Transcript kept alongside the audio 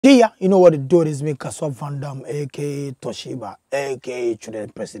Here, you know what it do is me Kaswa Van Dam, aka Toshiba, aka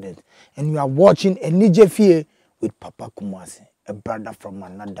Children President. And you are watching Anigyie with Papa Kumasi, a brother from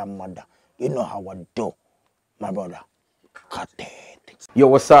another mother. You know how I do, my brother. Cut it. Yo,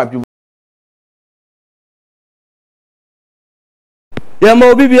 what's up? Yeah,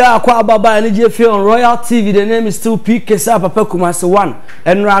 my baby, Aqua Baba Anigyie on Royal TV. The name is still PK Papa Kumasi 1.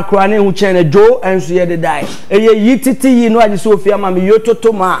 And Rakrane who channel Joe and so the die. And ye yititi, you know, I just so fear mammy yoto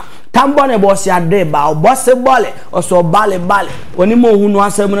toma. Tambone boss ya deba, boss a bale, or so bale. When you move who no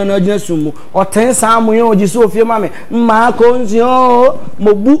answer when an sumu, or 10 Samu, you just so fear mammy. Marcos, yo,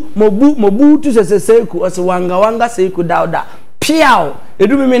 mobu to say, as a wanga say could Dada. Piao,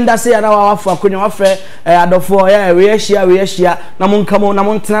 edu mi nda se ya na wa afa akonya wa fre adofo ya we share na mon kamo na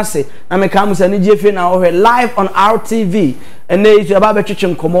mon tenase na me kam se Anigyie na wo live on RTV and they to aba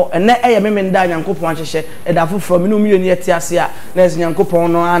betwetwe nkomo and na eye me nda nyankopon ahyehye edafo from no mienu eti ase a na ese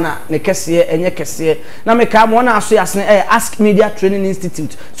nyankopon no ana ne kese enye kese na me kam wona aso yasne Ask Media Training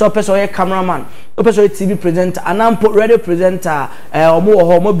Institute so person ye cameraman o person TV presenter anampo radio presenter omo wo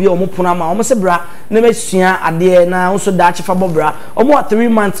ho omo bi omo punama omo se bra na me sua ade na so da achefa bobra omo 3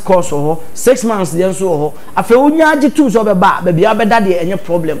 months course ho 6 months de so ho afa onya age tu so be ba bia abeda de enye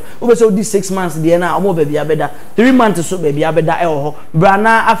problem o be so di 6 months de na omo be bia abeda 3 months so be bia abeda ho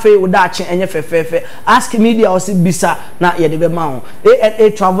brana afa o da ache enye fefefe Ask Media o si bisa na ye de be ma ho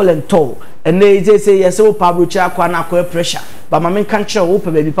A travel and tour and they say yes o Pablo cha kwa na kwa pressure but mama kan kire wo pe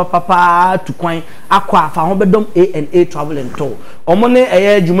baby papa to kwan akwa fa ho bedom A travel and tour omo ne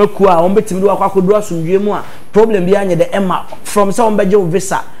eye adwumaku a omo betimi do akwa kodu asomdwe mu a problem bi anye de emma from so omo beje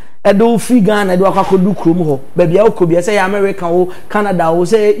visa edo free Ghana edo akwa kodu krom ho baby a okobia say America wo Canada wo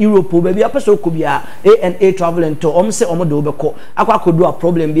say Europe wo baby apeso okobia A travel and tour omo say omo de obekọ akwa kodu a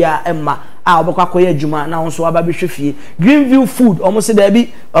problem bi a emma a obekọ akoye adwuma na won so aba behwe fie Greenview food omo say da bi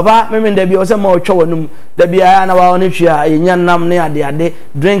baba meme da bi o say ma otwa wanum da bi a na wa onetwi a yenya nam ne ade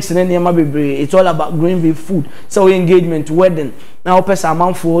drinks ne ma bebre. It's all about Greenview food so engagement wedding na opesa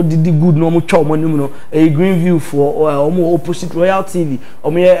amanfo didi good no mo twa omo nim no Greenview for omo opposite Royal TV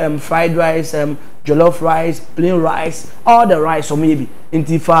omo fried rice jollof rice plain rice all the rice or maybe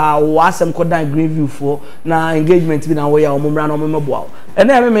intifa wasem kodan Greenview for na engagement bi na wo ya omo mra na omo meboa and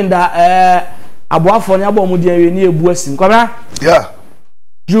na me nda aboafo ne abo omo di awie ni ebu asim kwabra yeah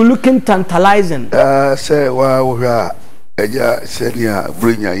you looking tantalizing say wa wo hwa eja senia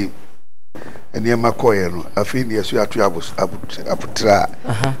brunya yi ene makoye no afi ne yesu atu aputra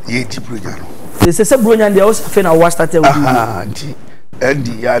ye ti brunya no they say brunya dey also afi na wa started with you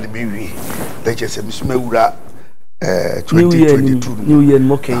endi ya me wi le che se misuma wura 2022 new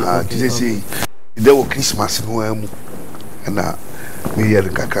year okay they say there was Christmas no amu na me year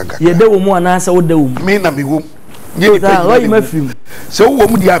kakaka ye de wo mu anasa wo de wo me na me wo ye da o ma film so wo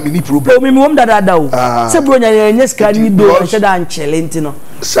mu dia me ni problem o me wo dada o se bronya ye nye ska ni do se da nchele ntino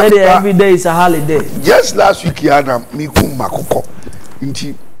every day is a holiday just last week ya na me kum makoko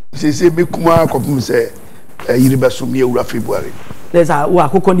nti se me kuma akopum se yiri beso me ewura February there's a wa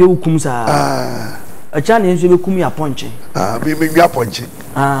akoko ne wukum sa a cha ne nso be kum ya ponche me nwa ponche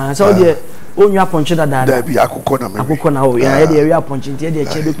so de onwa ponche dada da bi akoko na me akoko na o ya de area ponche nti de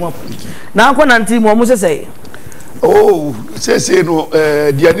che be kum ponche na akọ na nti mo se say oh say no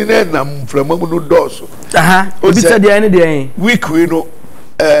dia ni na mframa mu no doso obi say dia ni de week we no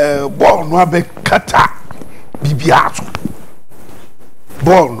ball no abekata bibia so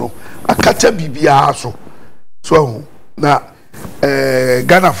ball no akata bibia so na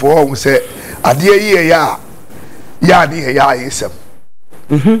Ghana for who say ade ye ya ni ya yesem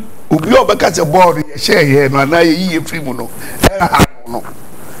obi obeka se ball ye share ye no na ye free mu no no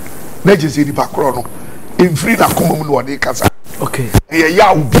na jesi di pakro no in free na komum no de kasa okay ye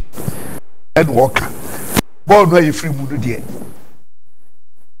ya obi and worker ball no ye free mu no de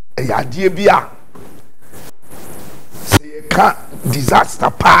ya ade bia say ka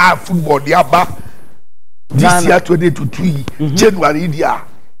disaster pa football dia aba this year 2022 January dia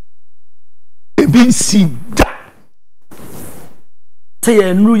e bin see that say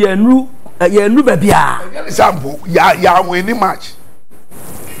ye nru babia example ya win match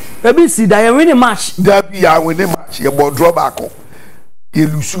e bin see that ye win match da bi ya win match ye bo draw back ye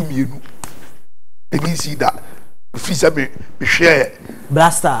lusu mienu e bin see that fi se me share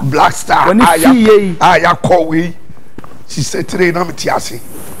Black Star aya call we she said 3 na metiase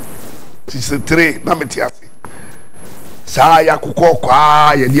she said 3 na metiase sa ya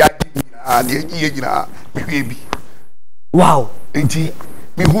kokokwa ye dia Anigyie nyina mehwebi wow enti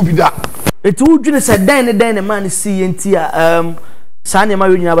me hu bi da etu udwene se den man see enti a Sanya ma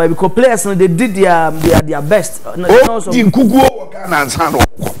nyina ba because players no they did their best no so in kuguo Ghana ansano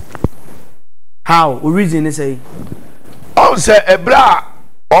How? O reason is say. On say ebra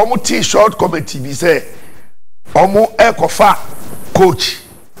omo T short committee bi say omo ekofa coach.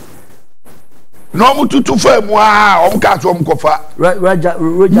 No omo tutu fa mu a omo ka so omo kofa. Roger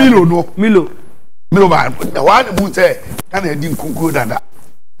Milo no. Milo ba. Na one mu say can e di nkunkuro dada.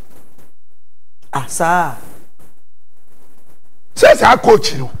 Ah sir. Say sa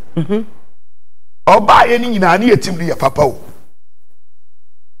coach no. Oba ye ni nyina na ye team ni ya papa o.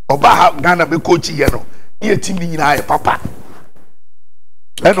 Oba Ghana be coach ye no. Ye team ni nyina ya papa.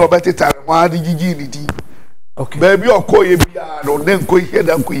 And obeti tare mo Anigyie ni di. Okay. Baby okoye bia no na nko ihe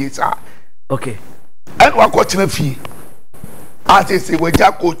da nko yesa. Okay. And wakotena fie. Ate se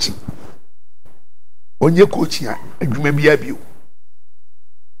waja coach. Onye coach ya adwuma bia bio.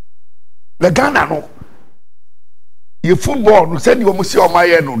 Le Ghana no. Ye football no se di omo se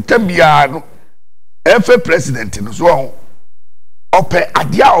omaye no tambia no. Efe president no so ho. Ope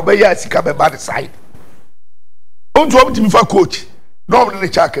ade a obeya sika be bad side. Onto omtimi fa coach. No one in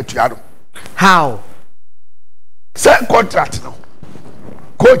the how? Same contract no.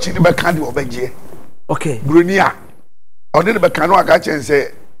 Coach in the backend of Benji. Okay. Brunia. On the backend, I got and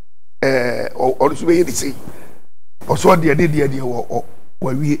say, or to be anything. Or so the idea or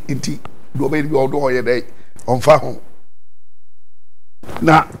when we inti do maybe all do a day on Fahon.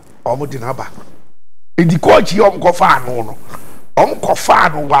 Now, almost in Haba. In the coach, you coffan no.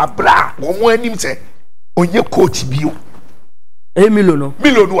 Coffan wa bra, one him say, on your coach view. Milo no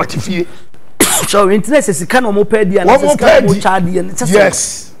what if you so internet is kind of moped and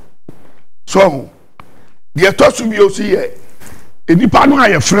yes so the to to be also here enipa no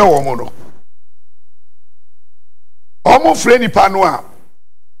aye frɛ wo no omo frɛ nipa no a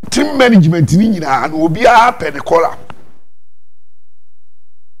team management ni nyina na obi a pɛ ne kola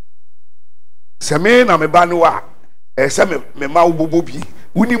sɛme na me ba no a sɛ me ma wo bobo bi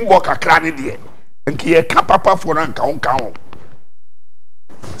woni mbɔ kakra ne de nke ye ka papa for na nka ho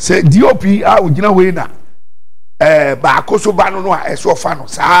say DOP a ugina we na ba akoso ba no a eso fa no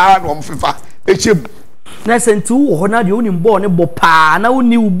saa no mfefa echem na senti wo na de oni mbo ne bo pa na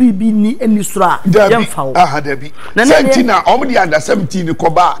oni ubi bi ni eni sura yemfa wo aha da bi senti na om di under 17 ni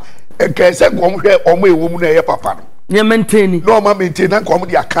koba nke se gom hwe om ewo mu na ye papa no ne maintain no ma maintain na kom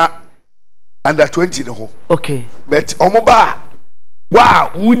di aka under 20 no ho okay but om ba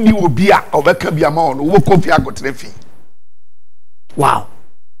wow woni obi a obeka bia ma no wo kofi agotre fi wow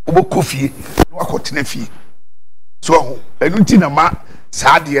obo kofi no akotena fi so enu ti na ma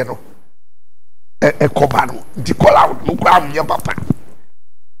saade no koba no di call out no kwa amye papa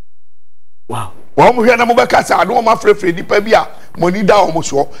wow wo mo hwe na mo beka sa no ma frefre nipa bi a moni da o mo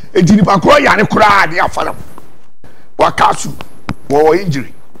so edi nipa ko ya ne kura ne afara wakasu wo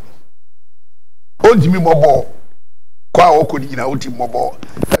injury ondimi mobo kwa okodi nyina oti mobo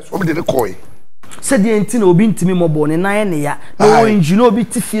so me de ne koy said the entity obi ntimi mobo ne nan ne ya no engineer obi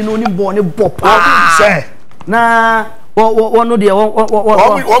tifie no ni bo ne bopa say na wo no de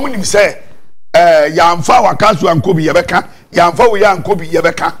wo nim say ya mfa wakasu ankobi yebeka ya mfa wo ya ankobi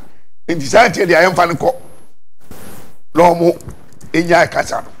yebeka enti say tie de ayemfa ne ko no mo enya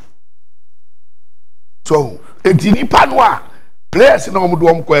kasa so enti ni panwa players na mo do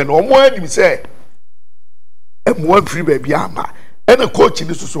om ko no mo anim say mo free baby ama ena coach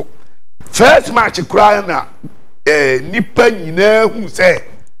ni so first match cry na nipa nyina hu say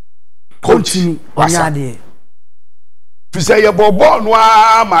coach onyade fi say ye bobo no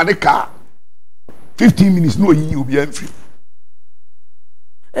a manika 15 minutes no yi obi anfri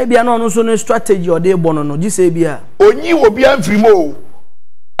bia no so no strategy o dey bono no gise bia onyi obi anfri mo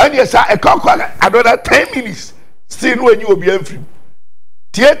and yes I calculate another 10 minutes still no onyi obi anfri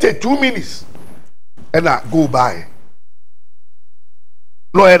theater 2 minutes and I go by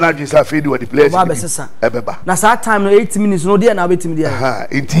no energy sa feed with the place ebeba na sa time no 8 minutes no dey na betim dey aha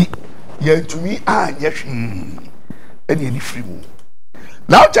enti ye ntumi anya hwe eni free mu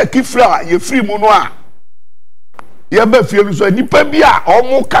now check if you free mu no a ye ba fie so nipa bi a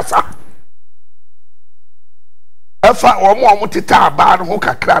omo kasa efa omo teta aba no ho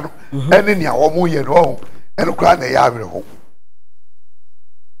kakra no ene nia omo ye no ene kra na ya awere ho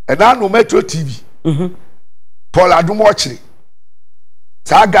ena no Metro TV Paul Adumochiri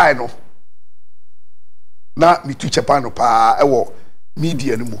sa guy no na mi tu Japan no pa ewo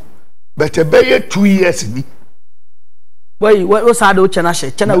media no mu but e be 2 years ni wait what sa do chana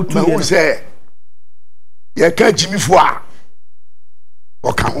she chana u 2 years say ye ka jimifo a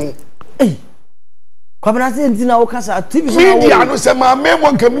o ka ho kwabana se ntina o kasa TV so media no se ma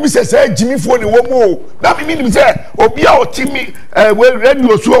memo nka mi se say jimifo ni wo mo na mi ni se obi a o timi we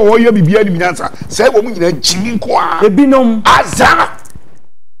radio so o ye bibia ni nyansa say wo mu nyina jimi nko a ebinom aza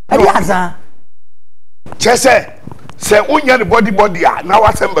Aza chese se unya the body a na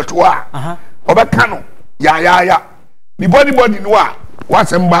wasembe to a obeka no ya the body no a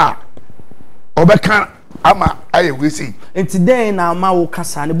wasemba obeka ama aye we see enti den na ma wo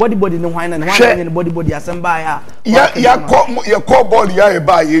kasa ne body ne hwan na ne body asemba ya call ball ya e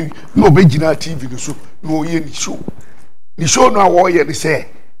ba ye no obegina TV no so no ye ni show ni show no a wo ye ni say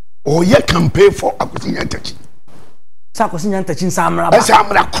o ye campaign for Akwesi Nyantakyi sa Akwesi Nyantakyi nsamra ba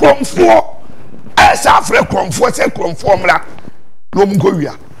nsamra kromfo esa afre kromfo se kromfo mra no mu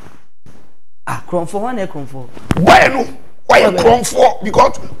nkowia kromfo wan e kromfo boy no why kromfo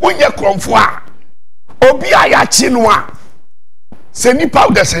because onye kromfo a obi a ya chi no a se ni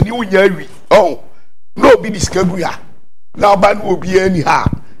powder se ni unya awi no obi diskagua na oba no obi ani ha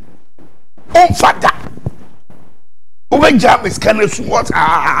on fada oba jam scanner so what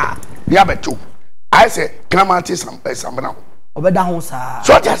ya beto I say clamati some now obeda ho sa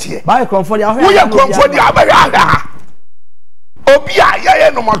so just here buy comfort ya we ya comfort ya abega obi a ya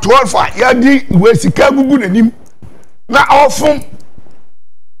no mo 12 ya di we sika gugu nanim na ofum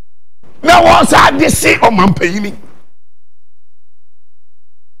na won sa di si o mampanyini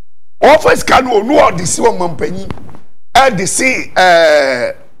office kan no di si o mampanyi e di si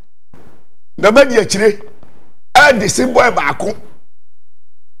na ba di akire e di si boy baako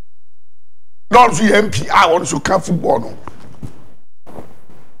non su MP a won so ka football no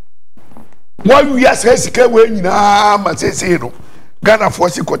one year says sika we nyina ma sese no Ghana for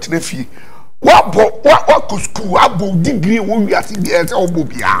si kotene fie wabo wa school abo degree wo wiase bi e se obo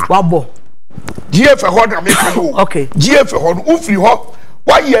bia wabo GF ho na me ka no okay GF ho no ufiri ho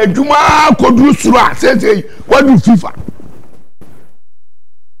wa ye adwuma koduru suru a sese wa du FIFA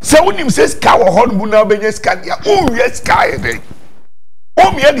se wonim se ska wo ho no na benye ska dia o wie ska ye dey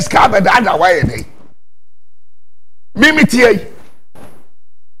o me di ska be da wa ye dey mimi tie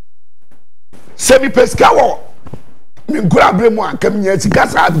semi pesca wo min kura bremu an kam nya sika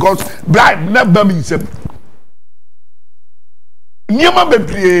sa because bribe na ba mi sem niema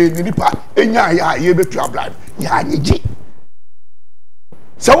bebre ni nipa enya ya ye betu bribe ya Anigyie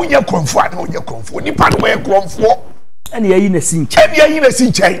sa wonya konfo a na wonya konfo nipa no ye konfo ene yayi na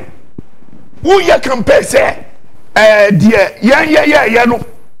sinche wo ye campaign say die ye no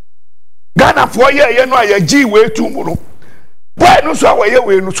Ghana for ye no ayaji we tu mu no boy no so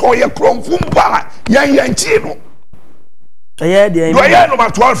we no so ye kromfu mpa yan chi no ye de do ye no ma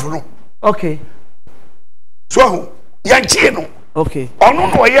 12 no okay so yan chi no okay onu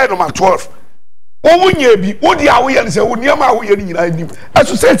no ye no ma 12 o wunya bi wo di awo ye no se wo niam awo ye ni nyina nim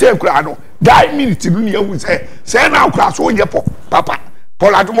aso se kura no die minute no ne hu se na kura so ye papa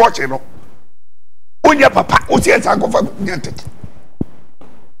polado mo che no onye papa o tie san ko fa Nyantakyi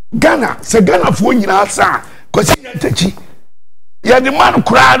Ghana se Ghana fo nyina sa Akwesi Nyantakyi ya di man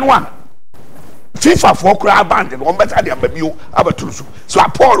kura no a FIFA for kura band no better dey ababio abaturu so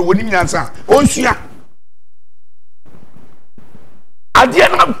Paul woni nyansa onsua ade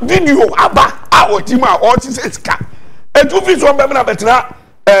na video aba a otima o ti se ska etu fi so mbem na betra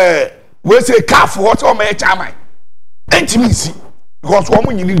we say calf what o me chairman entimisi because wo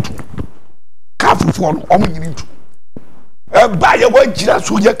mo nyini ntu calf for no o mo nyini ntu ba ye wa gira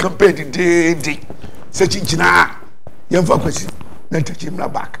so ye campaign de se chinchina ye mfa Akwesi Nyantakyi mna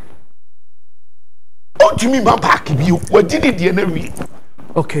back o timi ma back bi o didi de na wi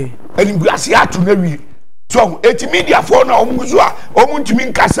okay ani guase atu na wi so eti media for na omuzu a omuntimi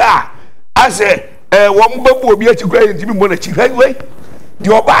nkasa ase wo mbabu obi achi kura ntimi mo na chi we di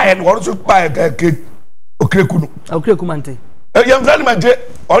oba ye no so ba ke okreku no okreku mante ye mfani mante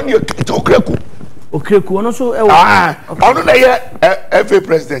on ye okreku ono so ono na ye FA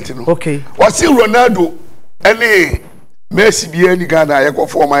president no okay wasi Ronaldo ene Messi bi ani Ghana ye ko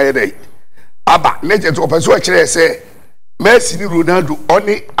form aye dey aba legend opeso kire se Messi ni Ronaldo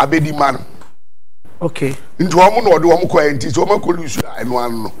oni abedi man okay nti omo no ode omo ko enti so omo ko lusu eno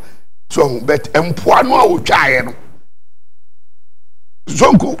an no so but empoa no a otwa aye no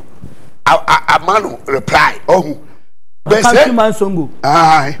zonko amano reply but say man songo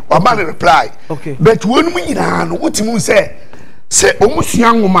amano reply okay but wonu nyina no wotimu se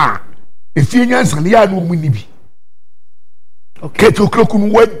omusua nwoma efie nyansa ne ya no mu ni bi okay to kroku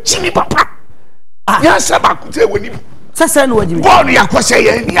no wajimi papa nyansa ba kute woni bi sese no wajimi ball ya kwose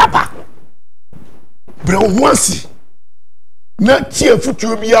ye ni aba bre wonsi na tie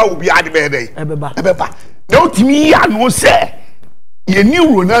futuo bi ya obi ade be dey ebeba na otimi ya no se ye ni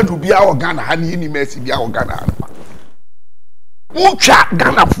Ronaldo bi a Ghana ha ni Messi bi a Ghana ha utwa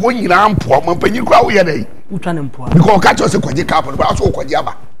Ghana fo nyina mpo mampanyi kwa wo ye dey utwa ne mpo because ka cho se kwaje cap no ba so kwaje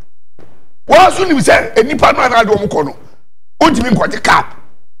aba wo so ni se enipa no na do mo ko no otimi kwaje cap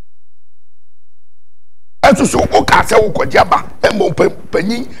Nanso so o ka se wo kojaba embo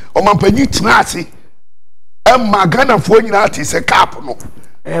panyin o man panyin tena ase emma Ghana fo nyina ate se cap no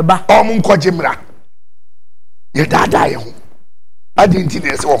eba o mun kojimra ye dada ye ho adinti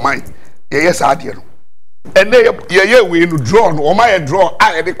ne se o man ye yes ade no ene ye we no draw no o man ye draw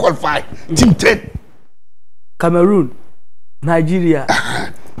a ye qualify team 10 Cameroon Nigeria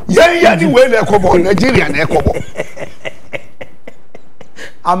ye ni we na ekobo Nigeria na ekobo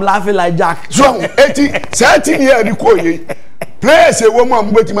I'm laughing like Jack. So, 13 years ni ko ye. Players e wo mo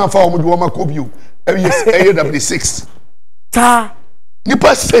ambeti ma fa o mo de wo ma ko bio. AW6. Ta. Ni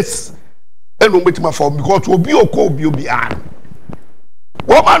pass 6. E no ambeti ma fa o because obi o ko bio bi an.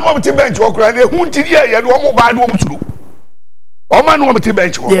 Wo man wo ti bench wo kra na hu ntiri ye de wo mo ba de wo mo turu. Wo man wo ti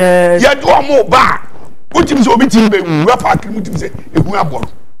bench wo. Ye de wo mo ba. Wo ti so obi ti be wu park mu ti se e hu aboro.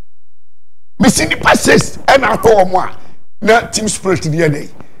 Me si ni pass 6 e na ko wo mo a. Na team spirit the day.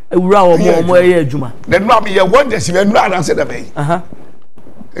 Ewura wo mo adwuma. Na no me ye wonders we no answer the bay.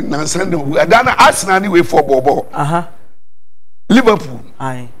 Na Sunday Dada Arsenal ni we for bobo. Liverpool.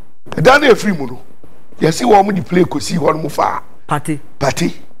 Aye. Dada e free mu no. Ye see wo mo di play ko si ho no mo fa. Party.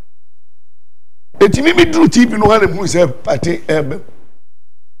 Etimi mi dru TV no ha na mu se party ebe.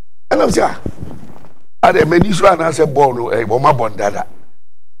 Ana say ade many so na say ball no e wo ma bon Dada.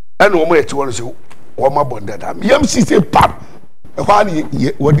 Ana wo mo e ti wo so Wama bondada. Yam si say pap. E kwa ni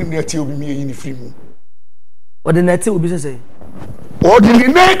wodi net obi mi yin free mu. Wodi net obi say. Wodi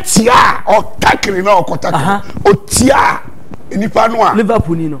net ya o takiri na o kotakiri. O tia enipa no a.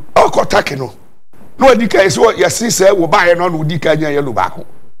 Liverpool ni no. O kotakiri no. No odi kai so yesi say wo ba ye no odi kai nya yellow back.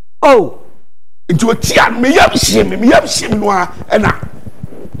 Oh. Into o tia me yam shim no a na.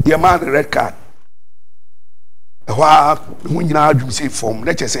 Ye man red card. E wa hu nyina adwum say form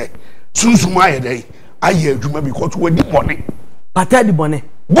na che say Sumsum ayedai aye adwuma because wadi bone pata di bone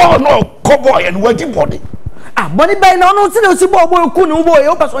ball no ko boy and wadi bone bone bay na no se si ball ku no boy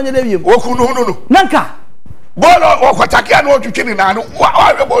o paso nya deviem o ku no nanka ball o kwatake na o twetwe na no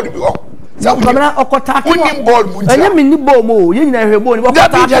wa ball bi o sa kamera o kwatake woni ball mu ntia anya minni ball mo ye nyina hwe ball ni o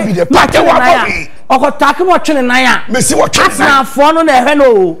kwatake pate wa ball o kwatake mo twene nan a mesi wo twene na afo no na hwe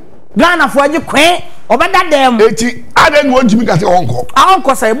no Ghana fo agi kwen obeda dem eti ade no ntimi ka se onko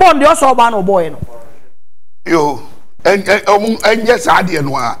onko say bond de so ba no boy no yo enye sa ade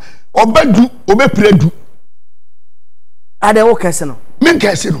no a obedu obepredu ade wo kese no men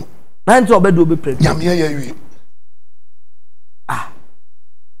kese no na nti obedu obepredu nyame ya wi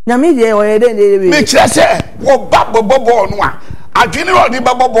nyame de o ye de wi me kire se wo babbo no a adwene ro de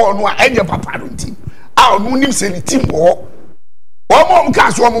babbo no a enye papa no nti a onu nim se ni tim wo Omo ka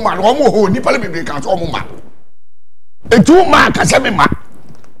so omo ma omo ho ni pale bebe ka so omo ma etu ma ka se me ma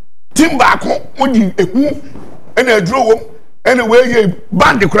timba ko odi ehu ena aduro wom ena we ye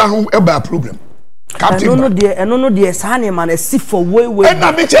band kura ho e ba problem captain no de sa ne ma na si for we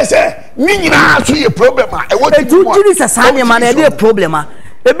ena me che se ni nyina so ye problem a e wo ti etu jiri se sa ne ma na de problem a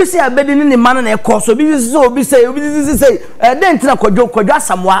ebi se abedi ni man na e koso obi say dent na kwadwo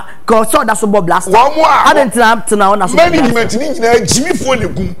asamwa ka so da so bob blast adent na na so management ni nyina jimi fo le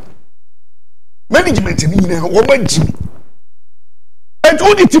gum management ni nyina wo ba jimi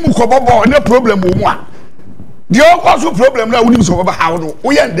etu di timu ko bobo na problem wo mu a di o cause problem na woni so ba ha no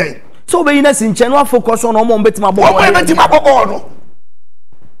wo ye ndai so be ina sin chen wa focus on omo betima bobo wo betima bobo no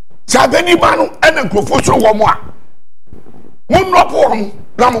sa beni ba no ena krofo so wo mu a mun no po mu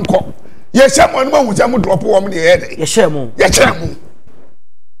na mun ko ye shemo no hu shemo drop wo mu ne ye de ye shemo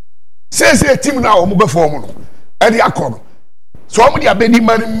se team na wo mu be form no e de akọ no so wo mu de abeni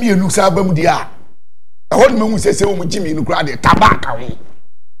man mienu sa ba mu de a ho no hu se wo mu jimi no kra de tabaka ho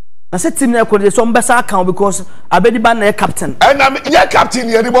na se team na ko de so mbesa account because abedi ban na captain na ye captain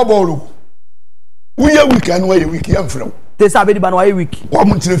ye de bobo ro wo ye week and wo ye week ye mfrem they say abedi ban wo ye week wo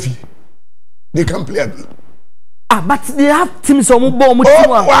mu ntrefi they can play again. But they have teams on mobile.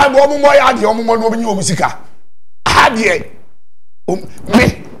 Why, woman, why are you on your music? Had ye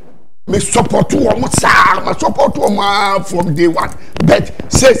me support to almost support to from day one.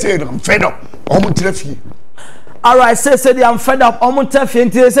 But say, I'm fed up. Alright, say, I'm fed up. I'm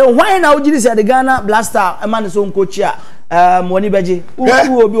say, why now? You say the Ghana Blaster, a man is on coach here. Money Beji,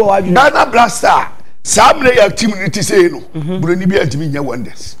 who will be Ghana Blaster. Some lay activity say no. Bruni be a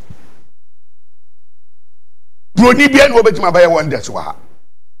wonders. Bruni be no betima buy wonders wa.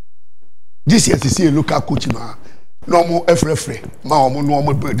 This year to see a local coach na no mo efrefre ma omo no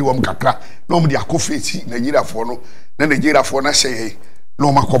omo de wom kakra no omo de akofeti Nigeria for no na Nigeria for na hye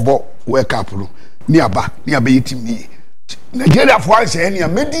no makobo World Cup no ni aba yetim ni Nigeria for hye ni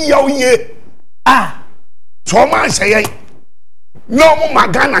amedi yaw ye so ma hye no mo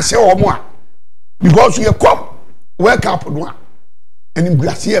magana hye omo a because you come wake up no and in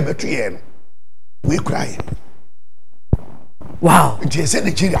glacier betray no we cry wow it is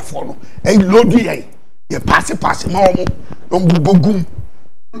Nigeria for no e load ye pass ma omo bogum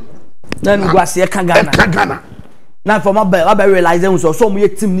na ngwase ka Ghana na for my realize them so mo ye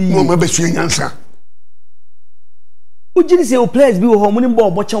team ni mo be sue nyansa ujiri say o players bi wo ho mo ni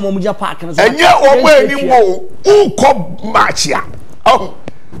ball bo chan mo ja park no so enye o mo eni mo u ko match ya oh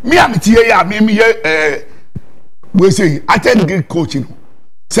me am tie ya me ye we say attend the coach no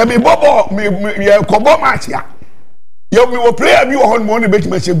say me bobo me ye ko bo match ya yo me wo player bi wo ho mo ne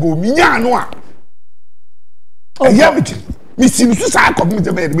betima se go me nya no a yeah me sim so sa ko me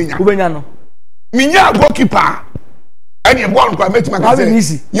be nya wo benya no me nya goalkeeper ani ball ko betima ka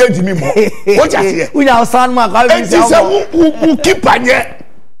say ye di mi mo o ja se we nya sound man ka be say wo keeper nye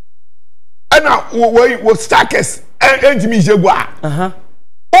ana wo stackers and me je go a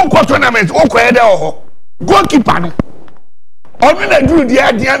on ko tournament on ko e de ho goalkeeper no onu na duru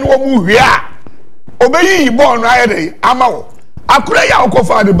dia no mu hwe a obeyi ball no aye dey ama wo akura ya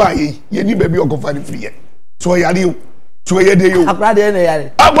okofa de ba ye ni ba bi okofa de free so yare o so ye de yo akura de na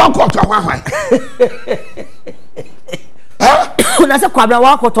yare agba ko to hwan na se kwabra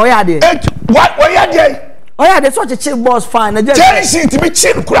wa ko to ya de what ya de oh yeah they such a chill boss fine na just Chelsea to be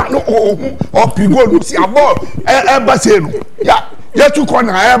chill kura no o pigo no si abo ba se no ya tu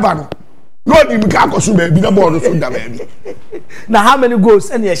corner eba no no di mi ka koso ba bi na ball so da ba bi now how many goals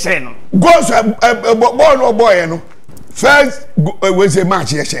and you share no goals ball no boy no first we say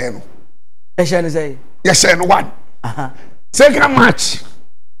match you share no say you share no one second match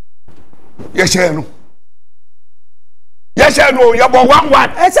you share no you ball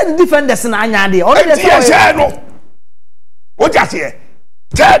 1-1 I said the defenders na anya de only you share no what you say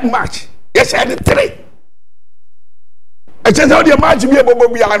third match you share the 3 I said how the match be bobo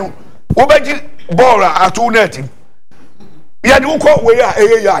bia no obeji ball atu net ya di uko we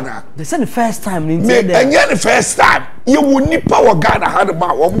ya na they said the first time in there and the first time you will nipa wa Ghana had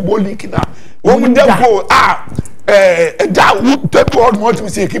ma wo mo leak na wo mo dem go da wo take all want to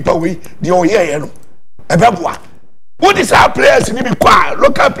say keeper we the oye no ebeboa what is our players ni bi kwa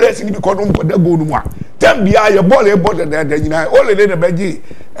local players ni bi ko no mo da go no mu a tem bia ye ball e ball da nyina all le na beji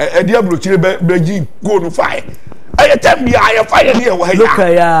e dia blochire beji go no fire aye tem bia ye fire ni e wa ya look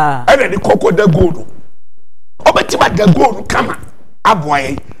ya e na koko da go no obetima da go no kama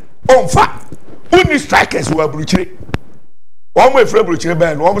aboye onfa uni strikers wa blochire wo mo efre blochire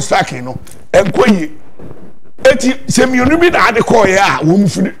be no wo striking no enkoyi eti semionu bi na ade ko ya wo mu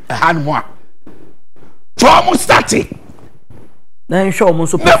firi hanmo a from starting na nsho mo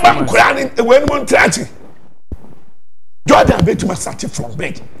so performance when mo trati Jordan betuma start from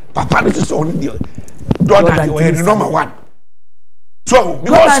bench papa no so on the Jordan the number 1 so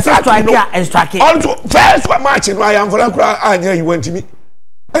because striking also first match no I am for kura anya you want me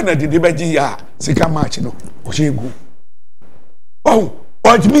and the beji ya second match no o shegu oh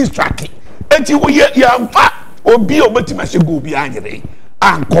what means striking enti wo ya mfa obi obetima shegu obi anyere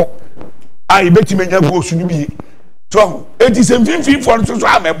anko I bet you menya go su bi so enti sem fin for so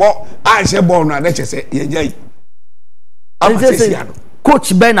amebo a she ball no na che se ye nyai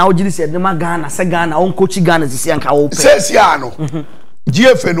coach Ben na ojiri se dem Ghana se Ghana on coach Ghana se anka wo pe se ano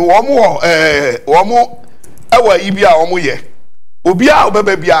GF no wo mo ewa ibi a wo mo ye obi a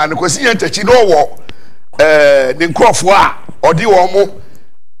obeba bia no kwesi yan tachi no wo ne nkrofo a odi wo mo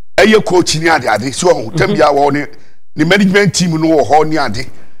eye coach ni ade so tem bia wo ne management team no wo ho ni ade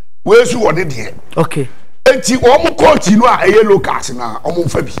we su wode de okay enti o mu coach no a eye locals na o mu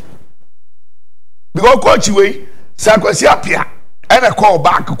fa bi because coach we sakwasi apia and a call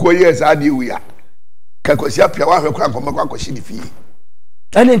back ko years ade we a kakwasi apia wa hwe kwa nkoma kwa kwashi di fi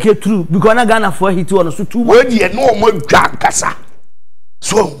and nke true because na Ghana for hit one so too we de no mo dwa kasa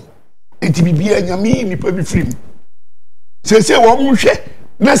so enti bibia nyame ni pa bi film se wo mu hwe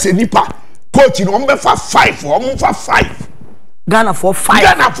na se nipa coach no mo be fa 5 wo mo fa 5 Ghana for 5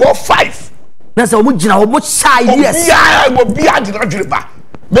 Ghana for 5 na so mo gina wo shy yes obi a di na dweba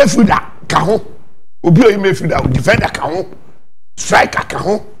mefuda ka ho obi oyi mefuda defender ka ho striker ka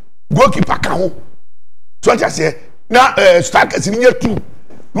ho goalkeeper ka ho so ja say na strikers ni yetu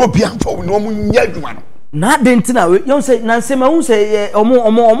no obi amfa no mo nya adwuma no na dentina we you say na say ma hu say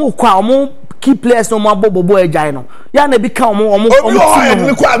omo kwa omo key players no mo abobobo ejai no ya na bi ka omo team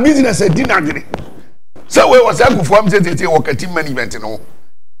no kwa business di na gere so we was a for am say work team management no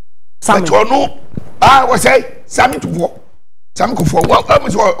but ono was say sami to for what am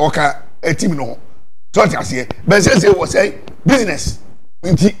so oka a team no so just say but say was say business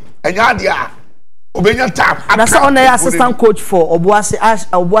nti enya dia obenya tap na say on assistant coach for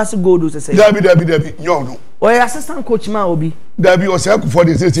Obuasi Gold say Dabi no or assistant coach ma obi Dabi o say for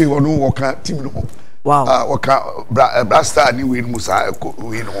the say onu woka team no wow woka blaster ni we musa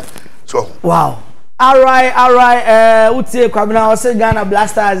we no so wow all right utie kwabena o say Ghana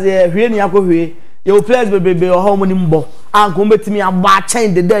Blasters hwe ni akohwe your players bebe o how many mbo anko betimi agba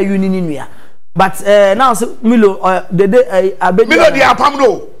chain the day you ni nua but now so Milo the day abeji Milo di apam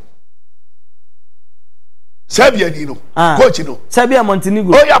no Sabia Dino, coach no. Sabia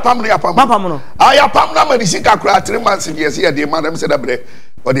Montenegro. Oh, ya pam no. Ah, ya pam na mani sika kura 3 months yes here dey man am say da bre.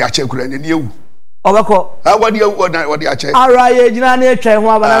 O dey ache kura ni ewu. Obako. Ah, what dey ache. Araye jina na etwa ho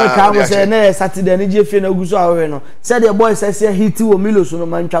abana me ka mo say na Saturday ni je fie na guso awe no. Say the boy say hit wo Milo so no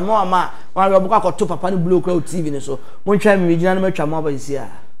man twa mo ama. Wa obako akoto papa ni blow kura TV ni so. Mo twa me jina na matwa mo abasi a.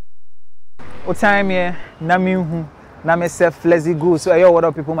 O time here na me hu. Na myself Flexi Go. So yo, what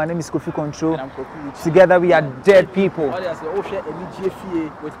up people? My name is Kofi Control. And I'm Kofi. Together we are dead people. What I say, oh share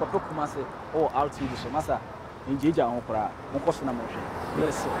Anigyie with Papa Kumasi. Oh, RTV so masa. Anigyie on kora. Mo koso na mo hwe.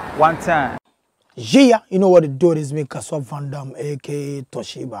 Yes. One time. Yeah, you know what it do is me Kaswa Vandam, aka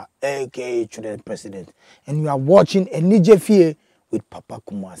Toshiba, aka Children President. And you are watching Anigyie with Papa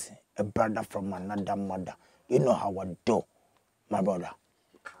Kumasi, a brother from another mother. You know how I do, my brother.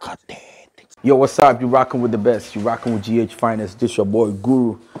 Cut it. Yo, what's up? You rocking with the best. You rocking with GH Finest. This your boy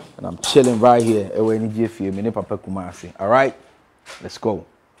Guru, and I'm chilling right here. Anigyie, me Papa Kumasi. All right, let's go.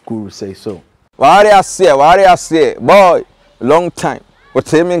 Guru say so. What I say, boy, long time.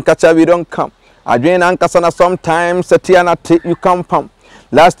 What him in Kacha we don't come. I drain Ankasana sometimes. Satiana take you come pump.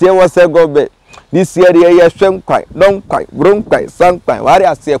 Last year was a go bed. This year the year swim quite, don't quite, broom quite, sun quite. What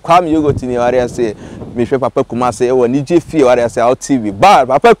I say, come you go to me. What I say, me Papa Kumasi. Anigyie, what I say, RTV. But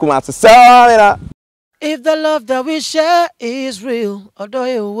Papa Kumasi, say. If the love that we share is real, although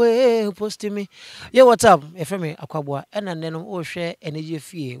you will post me. Yo, what's up? Efremi Akwabwa, and then we'll share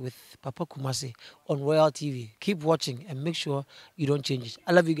Anigyie with Papa Kumasi on Royal TV. Keep watching and make sure you don't change it.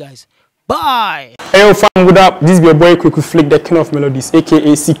 I love you guys. Bye. Hey, fam, what up? This is your boy Quick Flick, the king of melodies,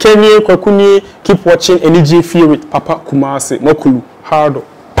 aka Sikeni Kwakuni. Keep watching Anigyie with Papa Kumasi. Mokulu, hardo.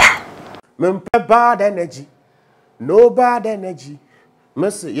 Mempe bad energy, no bad energy.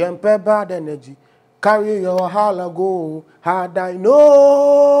 Mercy, yempe bad energy. Carry your holla go. Had I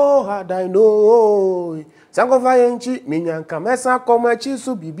know. Sango vayenchi, minyanka mesa komechi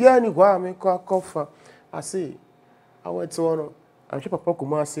su bibiani gwame kwa kofa. I say, I went to honor. I'm sure Papa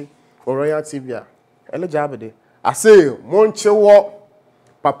Kumasi for Royal TV. Hello, Jabede. I say, Monchewo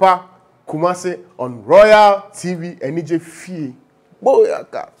Papa Kumasi on Royal TV Anigyie.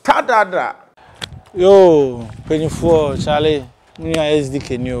 Boyaka, Dada. Yo, 24, Charlie. Me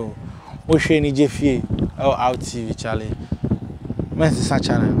SDK new. We share Anigyie RTV, Charlie. Men see such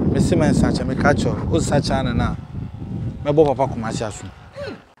channel. Me see men such me catch up. O such channel na. Me bo Papa Kumasi asu.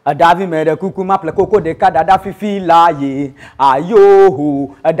 Adavi mere kuku maple koko de Dada fifi laye.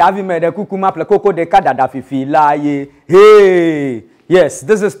 Ayo, Adavi mere kuku maple koko de Dada fifi laye. Hey, yes,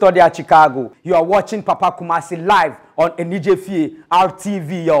 this is Study Chicago. You are watching Papa Kumasi live on Anigyie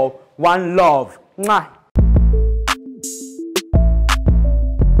RTV, yo. One love. Mwah.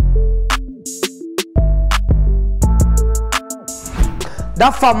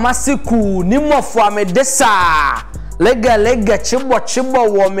 That pharmacy cool, ni mo for me desa. Lega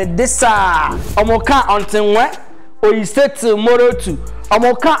chibo wo me desa. Omoka ontenwe, o you stay till tomorrow too.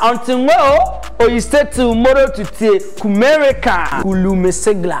 Omoka ontenwe o you stay till tomorrow to tie Kumerika. Kulume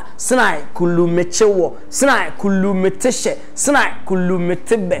segla, snai kulume chewo, snai kulume teshe, snai kulume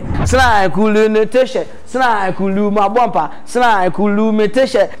tebe, snai kulume teshe, snai kulume bompa, snai kulume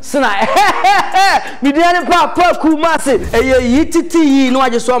teshe, snai. Midiani Papa Kumasi, yititi yi no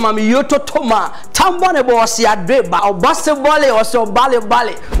aje so ma mi yototoma. Tambo ne bo si adreba, obase bole o so bale.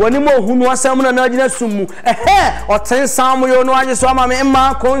 Woni mo hunu asam na agina sumu. O ten sam yo no aje so ma mi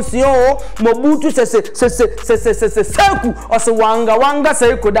ma konsio mobutu se seku o so wanga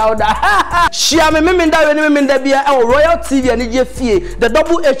se ko dauda. Shia me minda we ni minda bia e Royal TV Anigyie the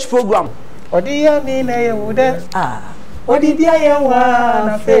double H program. Odi ya ni na ye wude. Odi bia ye wa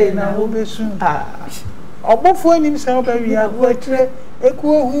na fe na obesu. Obofo nim se obawi agwatre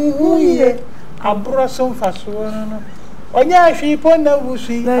ekuo huhu ye abro so mfaso no. Onya ahwi po na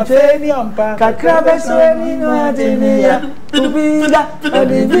wusu afe ni ampa kakra beso ni no adenia. Pinga,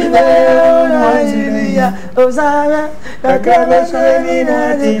 Nigeria, Osama, Kakaba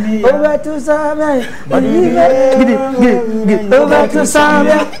Shamina, over to Sama, over to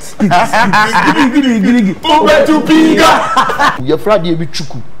Sama, over to Pinga. Your Friday be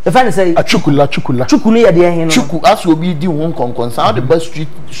chuku. The fan say a chukula. Chuku near the end. Chuku, as you be the one concern the best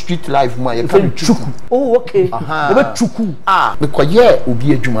street life, my you can chuku. Oh, okay. About chuku. Because yeah,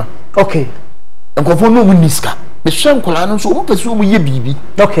 ubi a juma. Okay. And go for no niska. The same colano so who pursue me baby.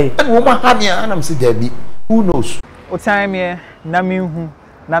 Okay. And woman have ya and I'm say Debbie. Who knows? What time here? Namihu.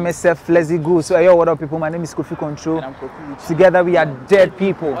 Na myself Flezzy Go. So yo, what up people? My name is Kofi Control. And I'm Kofi. Together we are dead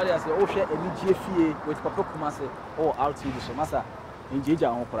people. What is the Osha Anigyie with Papa Kumasi or RTV so masa Anigyie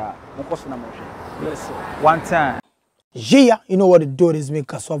on kra. Yes. One time. Yeah, you know what the do is me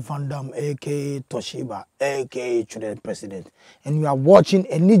Kaswa Vandam, aka Toshiba, aka Children President. And you are watching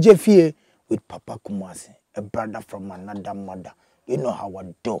Anigyie with Papa Kumasi, a brother from another mother. You know how I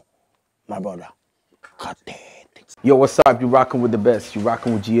do, my brother. Cut it. Yo, what's up? You rocking with the best. You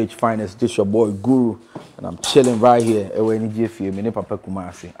rocking with GH Finest. This your boy Guru, and I'm chilling right here. Anigyie, me Papa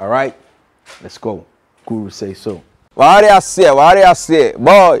Kumasi. All right, let's go. Guru say so. What I say,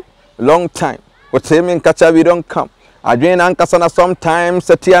 boy, long time. What him in catch we don't come. I drain Ankasana sometimes.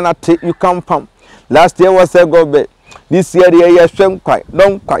 Satiana take you come pump. Last year was a go bed. This year the year swim quite,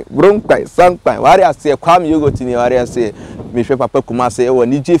 long quite, brown quite, sun quite. What I say, come you go to me. What I say, me Papa Kumasi. Oh,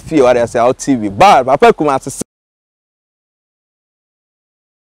 Anigyie, what I say, RTV. But Papa Kumasi.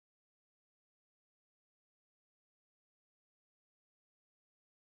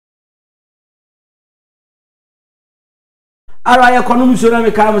 Ara ya kono muso na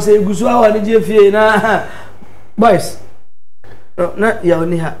me ka say gusu a Anigyie na boys na ya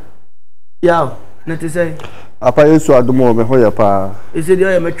oni ha ya na te say apa yesu adumo me hoya pa e say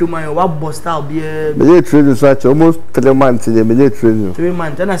dey metwuma yo wa boss style bia me training so almost 3 months dey me training 3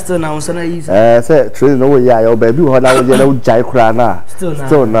 months and still now so na easy say training no we ya your baby ho na we dey na jai kura na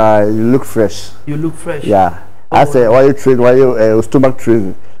still na you look fresh yeah I say why you train why you stomach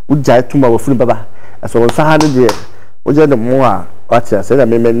training we jai tuma we fun baba so so ha dey we just the more what you say that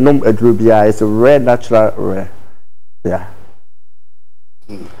me nom adrobia is a rare natural rare yeah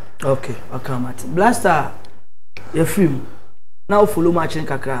okay akamati blaster your film now follow matching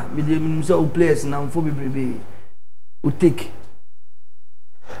kakra me dey so players now for be we take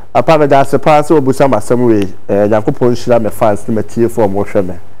apart that se pass obusa masem we yakopon shira me fans me tie for mo hwe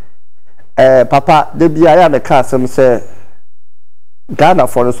me papa de bia ya me ka asem say Ghana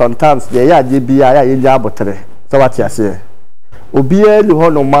for sometimes dey ya de bia ya ye abotere so what you say obiye ni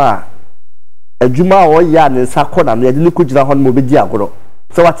hono ma adwuma wo ya ne nsa na me de liku gira hono mo be di agoro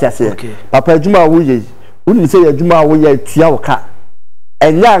so what you say papa adwuma wo ye woni say adwuma wo ya tua wo ka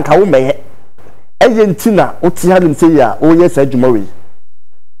enya nka wo meye eye ntina wo ti ha nim say ya wo ye sa adwuma we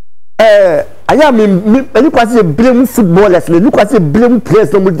aya me ni kwase blame footballers ni kwase blame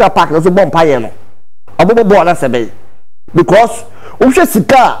players no mo da park no so bomb pa ye no abobo na sebe because wo hwe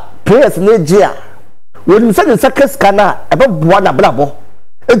sika players na gia when you say the circus kana ebe bua na blabo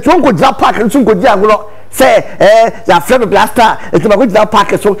etu nko dra park nso nko di agoro say ya frame blaster etu ma ko dra park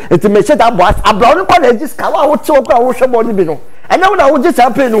so etu me she da boss abro no kwa na jiska wa wo che wo kwa wo hwe mo ni bi no ena wo na wo je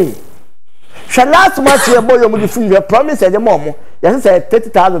champion no she last match ye boy mo di fun ye promise ye mo mo ye say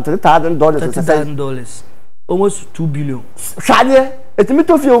 $30,000 almost 2 billion shade etu mi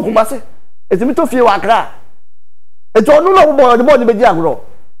to fie o Kumasi etu mi to fie wa Accra etu onu no bo ni be di agoro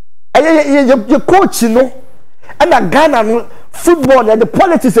your coach no and Ghana no football and the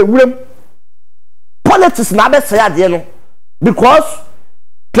politics e wurem politics na be say ade no because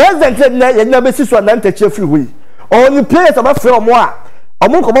president na be siso na ntachi free we only players about free omo a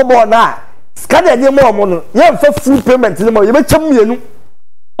omo ko ball na scan dey mo omo no ye mfa full payment ni mo ye be chem mienu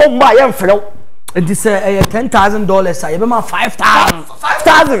o ma ye mfrew it is $10,000 a ye be ma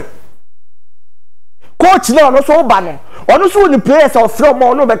 5,000 coach no so ba no ono so the players of from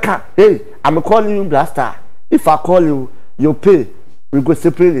no be can hey I'm calling you blaster if I call you you pay we go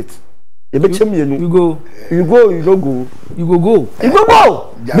separate it you be chem you go you don't go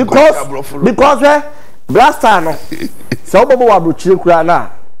because blaster no so bobo wa brochi kura na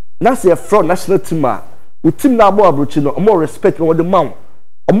say from national team we team na bo abrochi no more respect no the man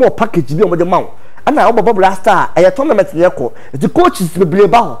more package bi o the man ana bobo blaster e tournament ne ko the coaches be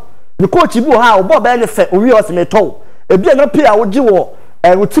bleba ho the coach bi ha o bobo be fe o wi o se me to ebi na pay a wo gi wo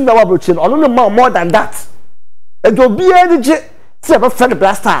team na wa brochi no no more than that e do bi e gi se be friend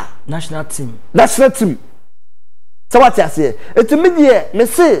blaster national team so what you say it me die me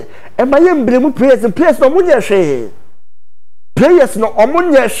say e ma ye mbremu players no munye hwe players no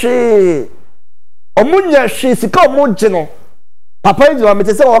omunye hwe sika omunje no papa yi ma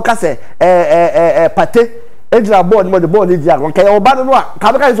mete se o ka se pate ejira board mo the board di agro kan oba no a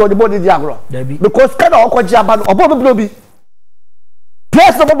ka be ka se o the board di agro because kana o ko ji aba no obo be bi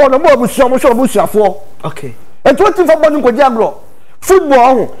plus no bobo no mo abusu mo so abusuafo okay and 24 board ko ji agro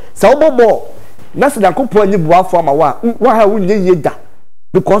football ho se o bobo na se dan ko po ani buafo ama wa ha wunye yeda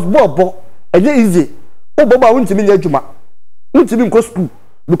because bobo eje easy o bobo a wuntimi nya adwuma wuntimi nko school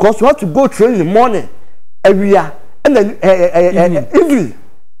because you have to go train in the morning area and then easy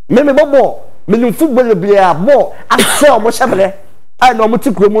me bobo me football be a ball after mo shebele I know mo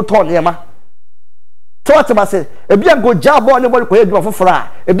ti kuro mo ton yema so what am say e bia go job ball anybody ko eduma fofora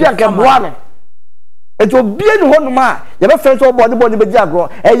e bia nke boa no ejo bia ni honu ma ye be friend so ball anybody be agro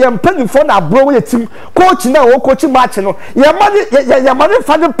e ye mpani fo na abro we team coach na wo coach match no ye mani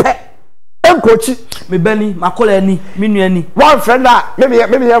fa de pe en coach me bani makola ni me nua ni one friend na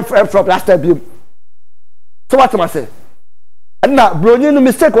maybe your friend from last time so what am say na broni no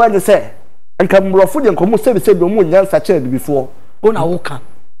mistake when you say and come rofu de nkomo say do mu nyansa chair before o na wo kan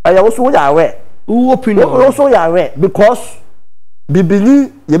aya wo so ya we wo opinion wo so ya we because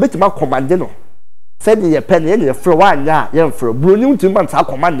bibini ye betima command no say ye pen ye frɛ wanya ye frɛ broni untimi man sa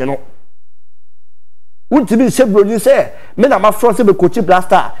command no untimi se broni say me na ma frɔ say be coach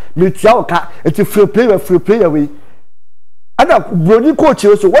blaster me tua wo ka eti free player we ana broni coach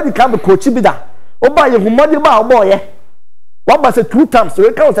so what the kind of coach bi da o ba ye humode ba o boy ye one ba say 2 times so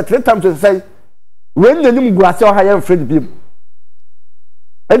we count say 3 times to say when the nim guase o ha ye frɛ bi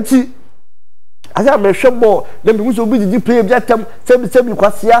enti asa me hwɛ ball na me muso bi di play bi atam se bi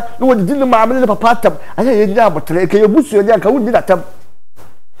kwasia no wo di ni ma me ne papa atam asa ye nya abotre ke ye busu ye ka wo di atam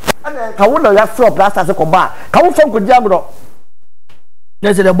ana ka wo na ya flop blaster se ko ba ka wo fon ko di agro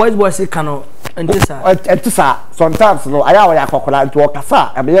na say the boys say kano entisa sometimes no aya wa ya kokola nto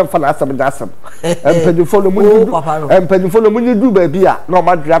okasa e me ye mfa na asem da asem empanifo no mu ni du ba bi a na o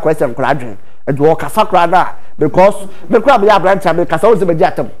ma dra question kra dwen nto okasa kra na because me kra be ya branch me kasa wo se be di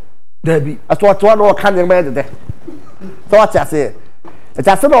atam Debbie, I thought one or can made there. Thought I say, it's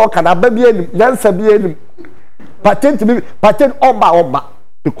a son of can I be any answer be any patent to be patent on my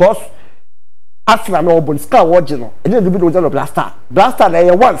because after an open scar original and then the video was on a blaster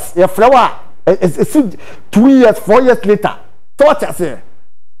there once a flower it's 2 years 4 years later. Thought I say,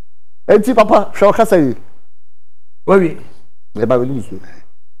 and see papa show her say, where we never lose you.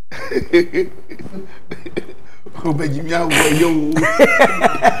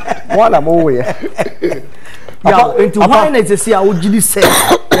 What am I yeah, into why not to see how did you say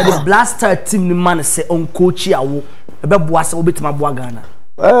the blaster team the man say on coach ya wo e be boase wo betima boa Ghana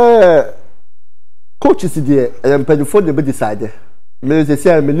coach is there and pedifo dey be decide me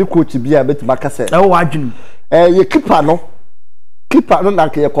say me ni coach bia betima ka say e wo adwunu ye keeper no na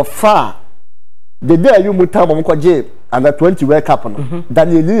ke ko fa the day you muta mo ko je under 20 World Cup no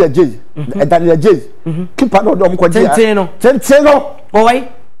Daniel J keeper no do mo ko je tenten no boy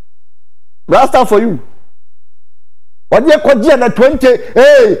blaster for you what you ko je na 20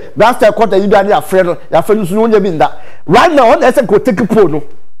 hey blaster quarter you be ya friend so no nya bi nda right now on ese ko take po no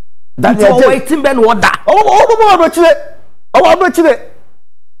Daniel J waiting ben order o no chire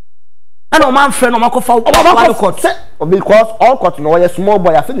and o man friend o makofa o court because all court no ye small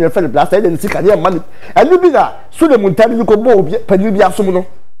boy I feel the blaster then see can man and you be na so the muntari you ko bo pani bi asom no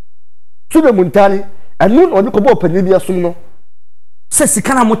so the muntari and no on ko bo pani bi asom no say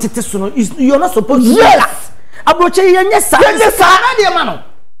sika na motete so no you're not supposed to yes abroche yenye sa na de ma no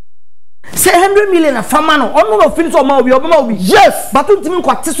say 100 million a farmer no ono no finish o ma obi yes but ntimi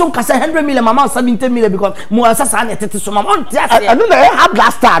kwate so nka say 100 million mama 70 million because mo asasa na tete so mama on tia say I don't know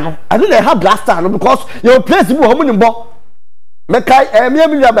have blaster no because your place bi ho mu nimbo me kai me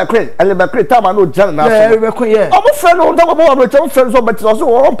million bakre time no jana na so be ko ye o mo friend no ndo mo abroche mo friend so but so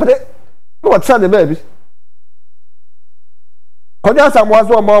o pere no what say the baby konya samwa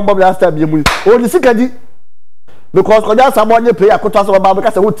so mo blaster bi mu o ni sikadi because konya samwa nye player akotwa so ba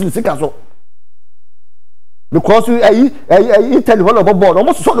because wo tin sika so because ayi tell holo bobo no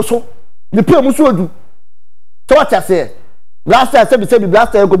mo so ni play mu so adu so what I say blaster say be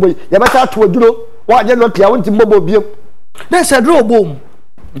blaster go boy ya beta to aduro wa je no pia won tin bobo biem na se dro bom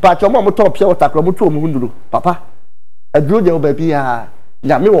pa cho mo to pia wota kro mo to mo hunduro papa aduro je oba bia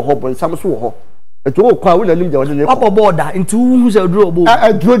ya me wo ho bon sam so wo ho eto wo kwa wo na nim je wo ne papa border into hu se dro bom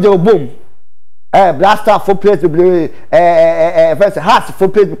aduro je obom blaster for place be first heart for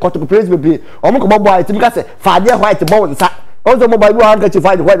place cut to place be o mo ko bobo ai tim ka se fa de white ball nsa o zo mo ba bi hanga chi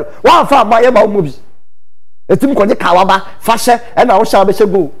find white wa fa ma ye ba mo bi etim ko je kawa ba fa hye e na wo sha be hye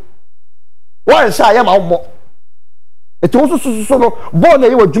go wa sha ye ma mo eto so no ball na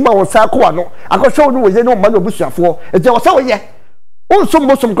ye wa djuma wo sa ko wa no akosho no wo ye no ma no busuafo e je wo sa wo ye On some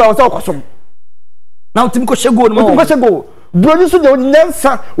bosom crowds or some. Now Timko Shago, no Shago. Brody, so the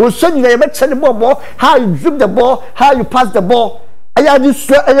answer will send you a send the ball, how you drip the ball, how you pass the ball. I had this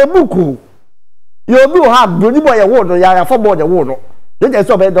a book. You will have Brody boy a word, or you are for more than one. Then there's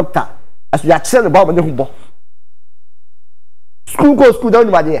a doctor, as you are saying about the humble. School goes school down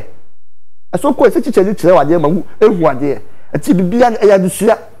my dear. I saw quite such a little idea, one dear. A TBB and I had this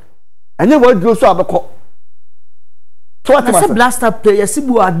year. I never go so about. So what I blaster player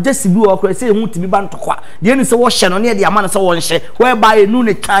Sibu are Desibu or say who to be banned to qua. The only so wash on near the amount of one share, whereby a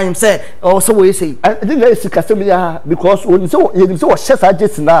noon time say, or so we say. I didn't let Casamia because when so chess I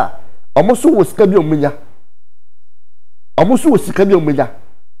just now. Almost was Cabio Milla. Almost was Cabio Milla.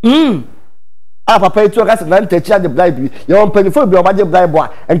 Ah, Papa, to us and teach the bribe. Your own penny for your body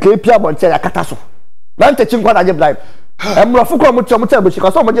bribe and keep your one chair a catasso. Not teaching what I give bribe. I'm Rafuka Muchamuta, but she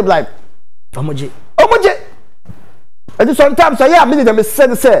got so much bribe. Omoji. And sometimes I am meaning them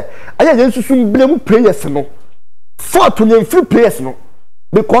say, I am to soon blame players no. 4 to name 3 players no.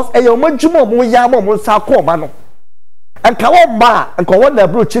 Because a young more yam on Sako Mano. And Kawama and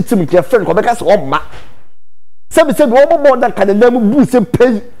Kawana bro chits him to your friend, because ma. Some said one more than can the name boost and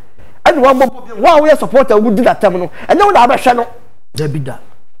pay. And one more while we are supporter who did that terminal. And no one have a channel. There be that.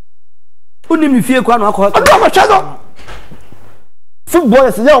 Only me fear Kwan or channel. Football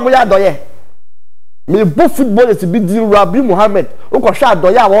is young, we are doye. Me both footballers to be the Rabbi Muhammad. Oko sha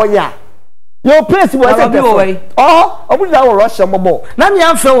doya wo ya. Your place was away. Oh, I would now rush some more. Na me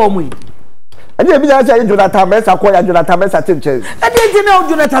am fe wo mu. And you be say Jonathan Mensah call Jonathan Mensah tinches. And you know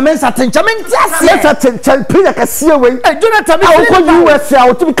Jonathan Mensah tinches. Mensah tinches play ka see away. Jonathan Mensah call US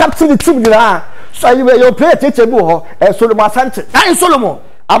out to be captain the team there. So you your player teacher bu ho Solomon Asante. And Solomon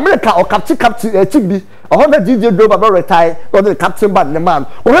America or captain team bi. 100 DJ do ba retire or the captain bad the man.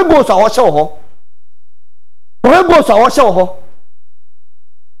 We go so show ho. Where goes our show ho?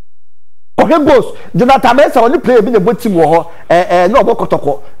 Where goes Jonathan Mensah only play in the boat team no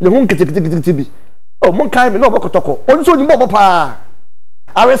bokotoko. The home kitty. Oh, Monkai no bokotoko. Only so you mob pa.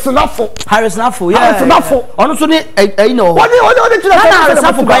 Harris Naffo, yeah. Harris Naffo. Honestly, you know. What did you Harris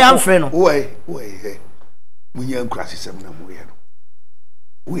Naffo by am friend? Wait. We young crashes some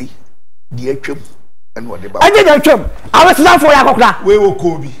we the HM and what about I did HM. Harris Naffo yakokra. We will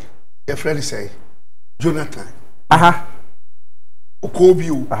Kobe. Your friend say Jonathan.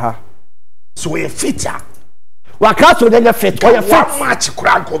 Okobi. So we fit ya. Waka so then you fit. Or you fit. Match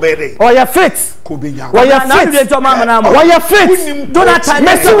crank obere. Or you fit. Kobe ya. Or you fit. Or you fit. Jonathan.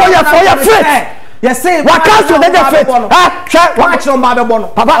 Messi or you fit. You say waka so then you fit. Watch no mabe bono.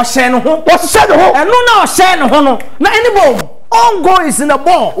 Papa o share no ho. O share no ho. Eno na o share no ho no. Na any ball. On goal is in the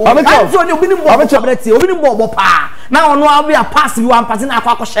ball. I'm so you been ball. Obini ball pa. Now no I be a pass you am pass na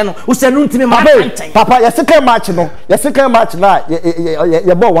akwa share no. O share no ntimi ma. Papa, your second match no. Your second match na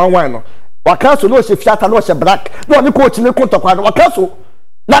your ball 1-1 no. Waka so no she fiata no she black. No ni coach ni kontokwa no. Waka so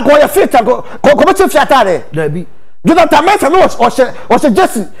na go your fit go be fiata there. There be. Jonathan Mensah no o she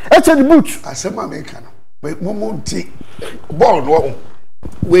Jesse. E che the boot. Asema me kan no. We mo ti ball no.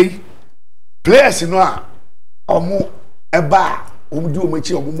 We players no a omo eba omudu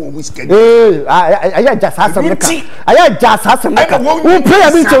omachi omo schedule I just have some meka I just have some meka who play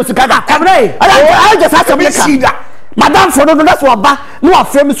a bit to Sikaga I just have some meka madam for no that's what ba no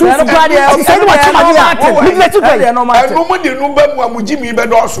afrem so say no chama dia let you go no matter no mo de no ba mu amujimi be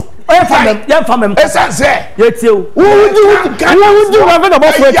do so ye famem esa say ye tie o who do we no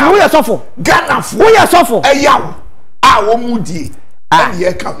bo for you suffer Ghana for we suffer eyawo a wo mu die and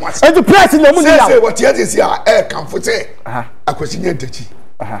ye can watch and the price in the money say what you say e can for say akwasinya dachi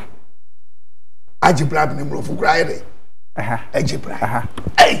ajibra bi nimro fu kra ire ajibra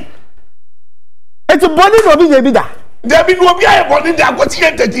hey it's a body no be ye bi da there be no be a body da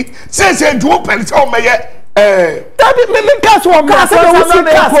akwasinya dachi say do open say o meye that be me cast one man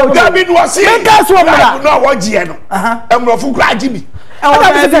that be no see me cast one man no wo je no emro fu kra ajibi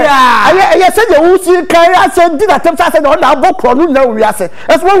I said you see carry said did attempt said on na bokro no na wi ase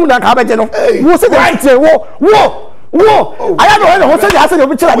eso wu na ka beje no wo say right wo I don't know who said I said you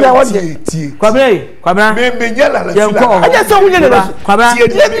be tell me one day kwabra me nyela la sura I just say wu nyela la kwabra me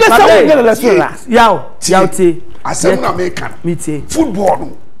say wu nyela la sura yaw ti asem na me kan football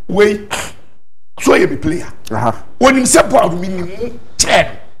no we so you be player when him say ball minimum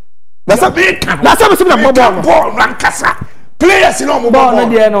 10 that's a big kan that's a ball ran kasa players no mo ball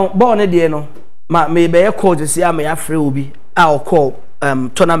no de no ma me be e call just ya me afre obi a call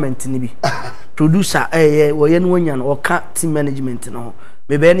tournament ni bi producer wo ye no nya no ka team management no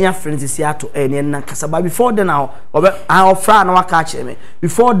me be ne afre nti ato ne na kasa ba before then I offer na waka che me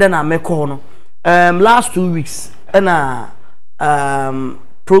before then I make call no last 2 weeks na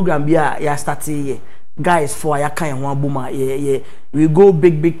program bi a ya start here guys for ya kan ho aboma we go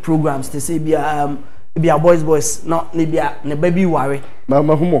big programs to say bi boys no ne baby ware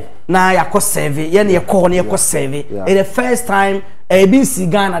mama humo na ya ko serve ye na ye ko na ye ko serve it the first time been see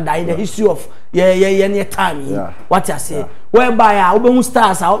Ghana that in the history of near time what I say whereby we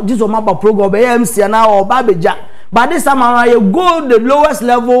stars this was my program be MC na or babeja but this time around you go the lowest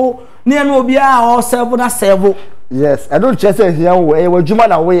level near no bia or serve. Yes, I don't just say here we juma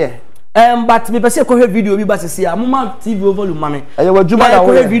na we but me person ko video bi ba se am ma TV volume mame we juma na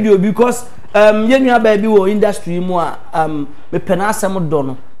we video because ye nua ba bi wo industry mu a me pena asem do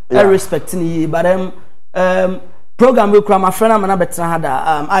no I respect ni but program we kura my friend am na betra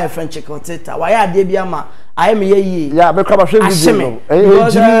hada I friend check on Twitter why ade bi ama I me ye yeah me kura my friend video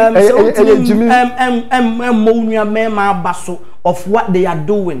Jimmy mo nua me ma baso of what they are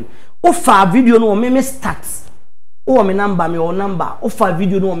doing ofa video no me start o me number me or number ofa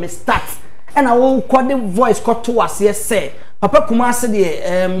video no me start and I will call the voice cut to us yes say Papa Kumasi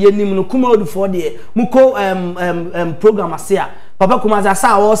de ye nim no kuma odufo de muko program ase a Papa Kumasi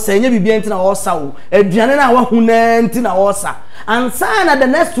asa wo say nya bibia nti na wo sa wo aduane na wa hu na nti na wo sa and na the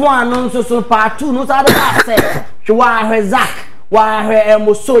next one no so part 2 no sa de say wa hwezak wa hwe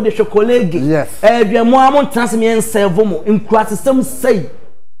moso de chocolate yes bia mo amon transmi en servo mo nkura system say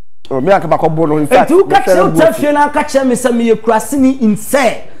me aka bakobo no in fact you catch you tafie na catch me say me kurase ni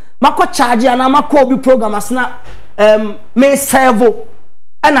insane mako charge ana mako obi program asna me servo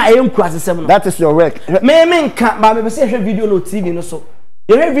ana e nkura system no that is your work me nka ba me say hwe video no TV no so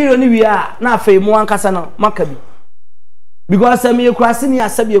ye video ni wi a na afei mo ankasa no maka bi because me kurase ni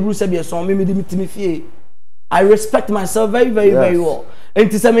asabi ebru sabi so me di mitimi fie I respect myself very well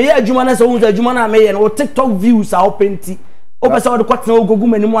enti say me ye adwuma na say wo adwuma na me ye no TikTok views are open ti Opasa the question go go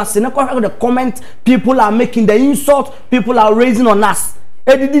many more the comment people are making the insult people are raising on us.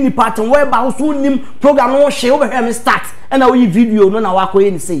 Edidi ni pattern whereby so nim program no share over here me start and now video no na wa ko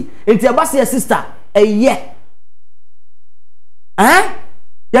ye ni say. Enti abase your sister ye.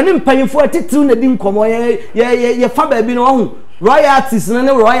 Ya ni mpanyimfo atitiri na di nkomo ye fa ba bi no hu. Royalties na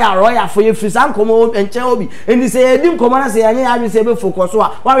ne royal for ye free san komo enche obi. Enti say di nkomo na say anya ya say be focus so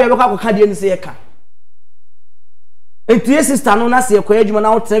a wa we be kwa ka de ni say ka. Enti ye sister no na se ekoya adwuma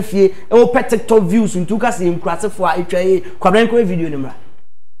na wo trafie e wo TikTok views ntu ka se nkurasefo a etwaye kwabran ko video ni mra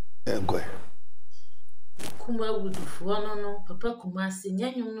engoy kuma wudufo no Papa Kumasi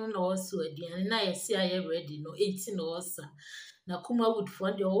nyanyum no na woso aduane na yesi aye ready no 18 no osa na kuma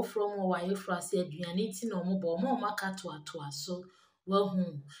wudufo de wo from wo waye frase aduane ti no mo bo mo maka to aso wa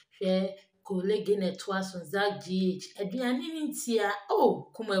hu hwe kolege na to aso za GH aduane ni ntia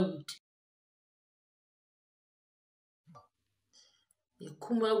kuma wud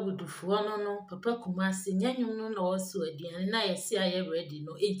kuma wudufo no Papa Kumasi nyanyum no na woso aduane na yesi aye ready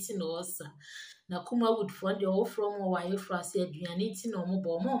no 18 no osa na kuma wudufo de wo from wo waye frase aduane ti no mo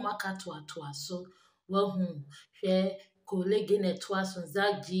bo mo maka to aso wa hu hwe kolege na to aso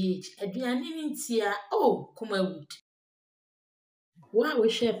za GH aduane ni ntia kuma wud wa we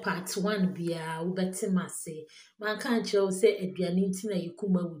share part 1 bia wo betimase man kan chew say aduane nti na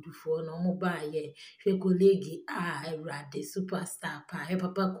yikuma wudufo no mo ba ye hwe kolegi Ewrade superstar pa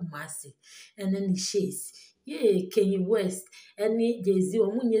Papa Kumasi and then shares Kenny West any Jay-Z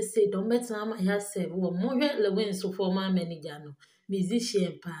o munye say don betima ma ya say wo mo hwe lewen so for ma manager no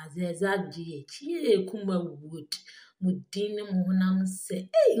musician pa za GH kuma wood mudine mo honam say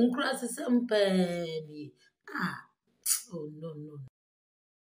nkura sesempa ni no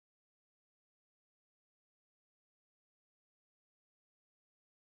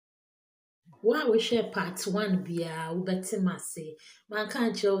wa we share part 1 bia wo betimase man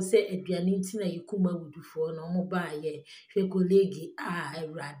kan chew say aduane nti na yikuma wudufo no mo ba ye hwe kolegi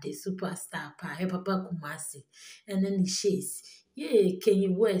Ewrade superstar pa Papa Kumasi and then shares Kenny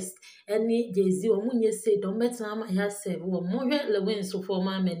West any Jay-Z o munye say don betima ma ya say wo mo hwe lewen so for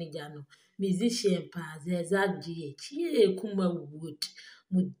ma manager no musician pa za GH kuma wood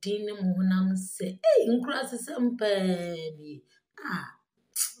mudine mo honam say nkura sesempa ni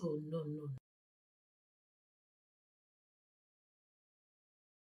no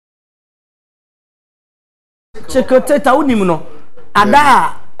Chekoteta unim no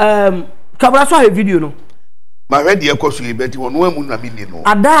ada kabra so ha video no ma ready e koso e beti wonu amu na mini no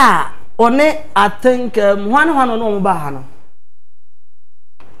ada one I think hwan no ba ha no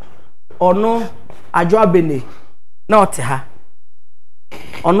ono ajo abene na ote ha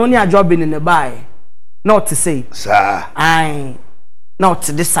ono ni ajo abene ne bai na ote say sa ai na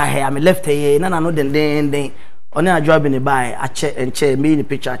ote this side here me left here na no den one adwa be ne bai ache enche me ni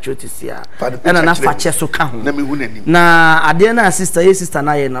picture acho tisia na na fache so ka ho na me hu nanim na ade na sister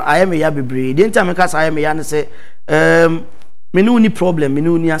na ye no aye me ya bebre de ntia me ka sa aye me ya ne se me no ni problem me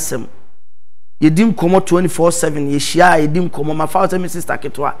no ni asem ye dim komo 24/7 ye shia ye dim komo ma fa me sister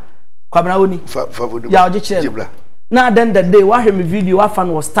ketwa kwabna woni ya oje chele na then the day wa he me video wa fan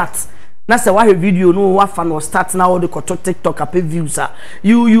was start na say wa he video no wa fan was start na all the TikTok ape views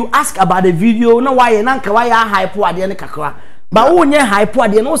you ask about the video na why na nka why hype ade ne kakra ba wo nye hype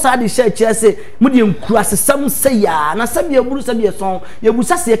ade no sa de share che say mu de nkurase sam say ya na sabe ya buru sabe ya son ya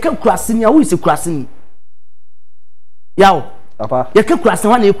busa se ka kurase ni a wo ise kurase ni yawo papa ya ka kurase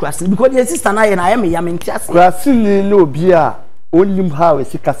wa na kurase because the sister na ye na me ya me ntiase kurase ni no obi a onim ha we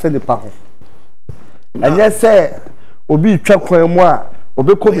sika se ne pa ho anya say obi twa kwan mu a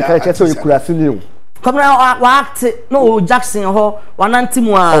obi ko bi ka che say kurase ni o Kamera wa act no Jackson ho wananti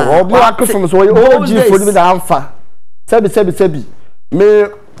mu a o mo act from so OG for me da amfa sebi me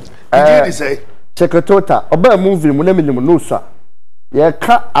did say check tota oba movie mu na me no so ye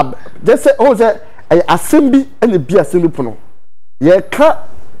ka they say oh say assembly and bi assembly pono ye ka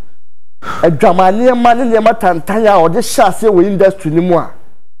adwamane ma ne matantan ya o de hyase we industry ni mu a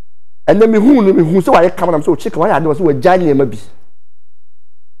ene me hu so wa ye camera so check wa ya de so wa janye ma bi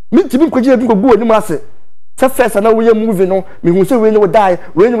me tibi kwaji bi kogu oni ma se se first na we movie no me hu se we no die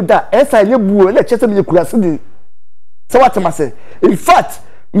esa nye buo na chese me kurase di so what ma se in fact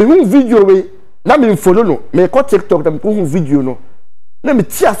me hu video we na me follow no me ko TikTok da me hu video no na me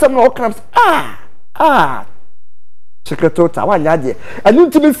ti asem na o kan secretary wa nya de anu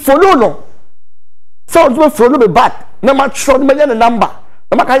ti me follow no so do follow me back na ma show me na number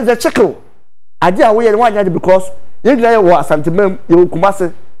na ma ka check o ade a we ye wa nya de because ye gina ye wo asantemam ye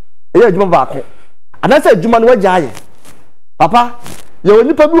Kumasi eya adwuma baako anase adwuma no wagya ye papa ye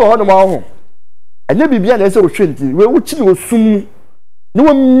woni pa bi wo ho no ma ho enya bibia na ese wo hwenti we wuchi wo sum ni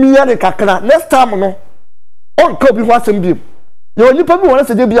wo mia de kakra next time no on ka bi ho asem bi ye woni pa bi wo na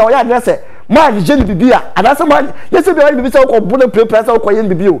se de bia wo ya de se ma je ni bibia anase ma ye se bia ni bibia se ko bu na prepare se ko ye ni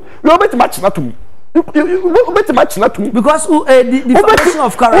bibia o we obeti ma china tum obeti ma china tum because the foundation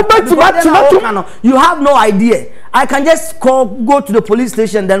of character you have no idea. I can just go to the police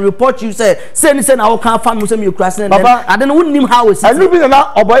station, then report you. Say I will come find you crossing. I don't know him how it's. I know being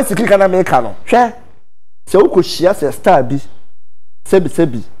now a boy secret can make no. Share. So could she as a star be?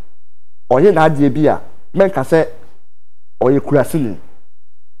 Sebi. Or ye na de bia. Men can say or you crossing.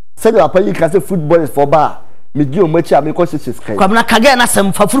 Say you are you can say football is for bar. Me do much am because it's sky. Come na kage na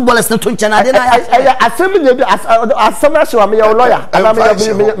sem for football is not to chana de na. I assembly as some show me your lawyer.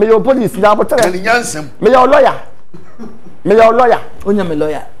 And me your police na but me your lawyer. Me your lawyer. Onya me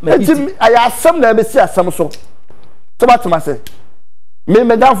lawyer. I asem na be see asem so. So what ma say? Me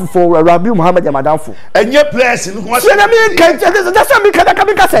madam for Rabbi Muhammad ya madam for. Enye place no ko. Se na me kan that's me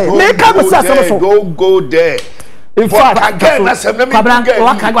can say. Me can be see asem so. Go there. In fact, again na sem na me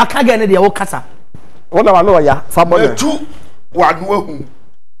Kabra wa kage ne de wo kasa. Wona wa lawyer fa mo. Tu wa no hu.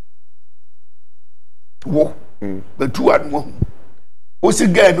 Wo. Be tu wa no hu. O si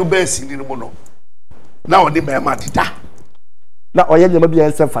ga no be si ni mo no. Na oni mema dida na oye nyama bia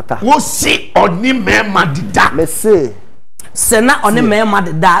ensem fata wo si oni mema dida me say se na oni mema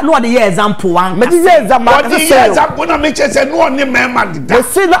dida no dey example one me dey example na me che say no oni mema dida me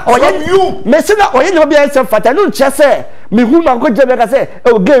say na oye nyama bia ensem fata no che say me hu na ko je be ka say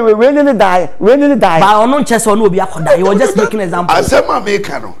o gay we ni die ba ono che say no obi akoda you just making example asema me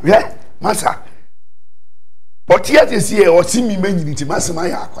ka no masa but here this year o si mi manyini ti masema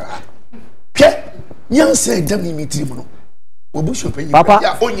ya akwara Nyanse dami mitri no. Obusho penyi.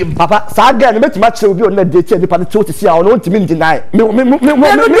 Papa, sa ga na metima kire obi on na date ni pa no to see a on ntimi deny. Me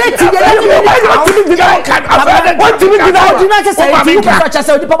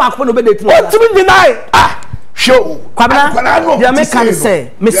show. Kwabena, me can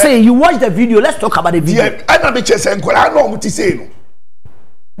say. Me say you watch the video. Let's talk about the video. Yeah, I be chese nkola no muti say no.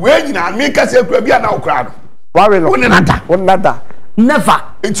 We nyina me ka say kura bia na okra no. Worry no. Nada. Never.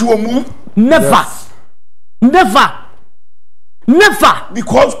 It will move. Never.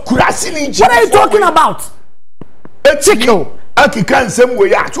 Because kurasini. What are you talking about? A chicken. Aki kan sem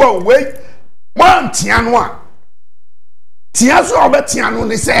we ya to we. Wan tiano a. Tia so obe tiano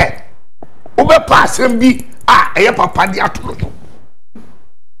ni say. Obe passem bi eye papa di atoro.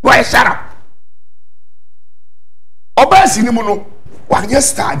 Why shut up? Obe sini mu no. Wa je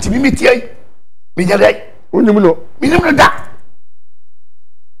start mi metie. Mi je dai. Onimu no. Mi nim da.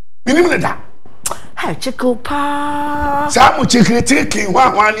 ha chickle pa Samu chikiriti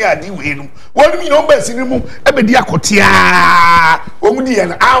hwa ni adi we no wonu mi no ba sini mu e be di akotia omudi ye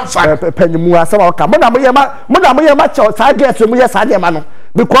na amfa panimu asama oka mo na mo ye ma cho sa get mu ye sa de ma no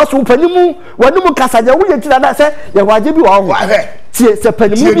because wo panimu wonu mu kasaje wo ye tira na se ye waje bi wo ho tie se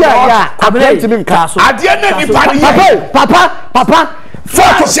panimu bi aya abele mi nka so ade na ni pa ni papa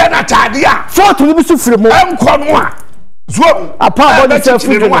foto se na tadia foto ni bi su firi mu enko no a zo apa bo ni se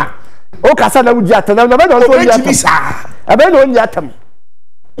firi mu o kasa na wuji atam na be no so wuji atam abe no wuji atam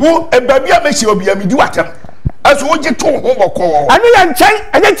wo e ba bia me hye obi amidi watam aso woje to ho boko ani ya nchen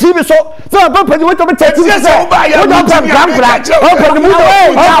anya TV so ba pedi wo to be TV so wo do pam grangura o pedi mu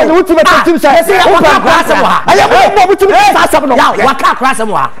o wo to be TV so o pam krasa mo ha aya mo mo to be krasa mo ya waka krasa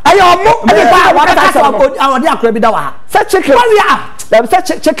mo ha aya mo ani ba waka krasa mo awodi akra bi da wa ha sa chicken dem sa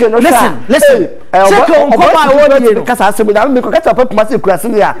chicken no listen chicken ko ba wo di kasa asem na me ko kasa pa Kumasi kurase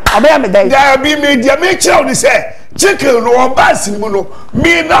ni a abaya me dai da bi media me chiro ni say chicken no ba sin mu no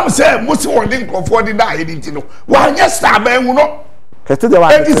me nam say musi won din krofo di da yedi ti no wa nya star ba hu no kete de wa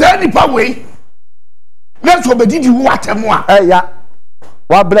e di say ni pa we na so be didi hu atem a ya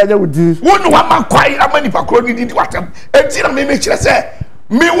wa bra nya wudi wo no wa makwai amani pa kro ni didi watem e ti na me chire say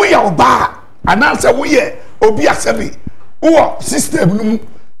me wo ya oba ana say wo ye obi asabi wo system no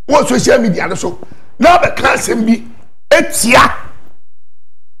wo social media no so na be cancel bi etia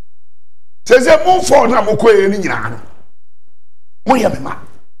seze mo for na mo koye ni nyina no mo ye mema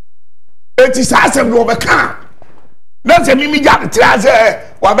eti sa asem no be kan na se mi ja tira se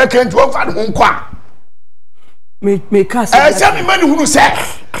wa be kan to fa no nkwa me ka se se mi mani hunu se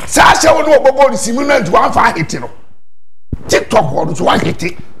sa se wo no obobo ni simu na ntu an fa hiti no TikTok wo so wa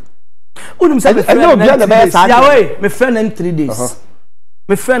hiti unum se be ya we me friend in 3 days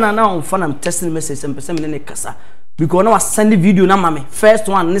me friend na on phone am testing message am person me ne kasa because na was send video na mama first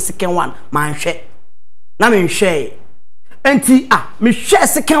one ne second one man hwe na me hwe enti me hwe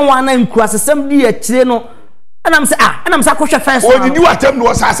second one na nku asesem di a kire no enam se akwohwe first one o didi watam no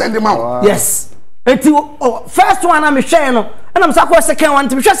was send ma yes enti first one na me hwe no enam se akwohwe second one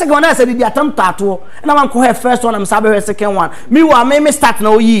enti me hwe second one na se di atam tato enam anko he first one na me se abehwe second one me start na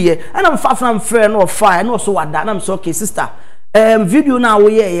oyiye enam fa from friend no fire no so wada na me so okay sister video na wo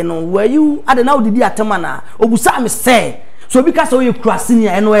ye no were you ade na odidi atema na obusa me say so because we kurase ni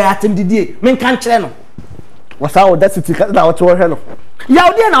eno ya atem didi me kan kire no wasa o that city na wo to hwe no ya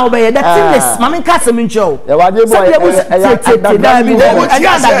odi na wo be ye that things ma me ka se me ncho ya wa de boy da bi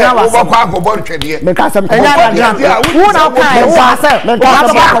anya da gra wa wo kwa ko bon twede me ka se me anya da gra wo na ka wa se me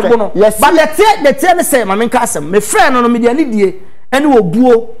ka ba ko no but the tie ne say ma me ka se me friend no media ni die ene wo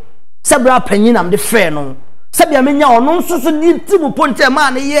buo se bra panyin am de friend no sabia menya ono nsoso di tibu ponte ma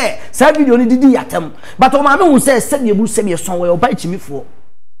ne ye sa video ni didi yatam but o ma me hu se sabia bu sabia son we o ba ichimifo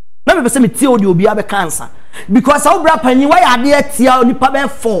na me be se me tie odi obi abe cancer because how bra panyi why ade atia onipa be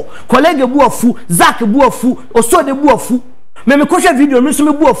 4 colleague bu afu Zak bu afu osode bu afu me kohwe video me so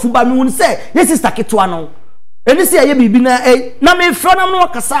me bu afu ba me hu se ye sister keto ano eni se ye bibi na me fro na no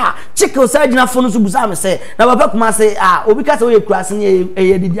kasa chicken sa gina fo no so buza me se na baba kuma se obi kasa we kurase ni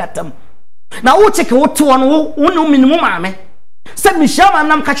ye didi atam na wo cheke wo to no wo minimum maame se mi shama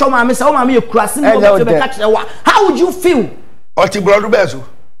nam ka cho maame se wo maame ye kurase ni wo be ka kire wa how would you feel oti brodo bezo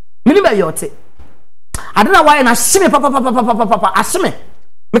mini be yote adena why na shime papa asime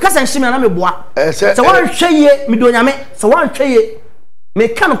me ka se shime na me boa se wan hweye me do nyame se wan hweye me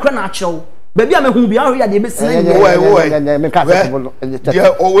ka no kra na achew baby a me hu bia ya de be sene me ka se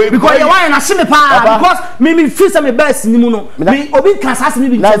because you why na shime pa because me feel say me best ni mu no me obi kan sase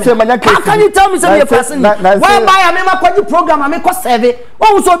me bi how can you tell me say me person why buy me ma kwaji program me ko serve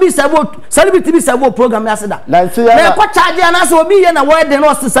won so bi serve celebrity bi serve program ya seda me ko charge na so obi ye na wedding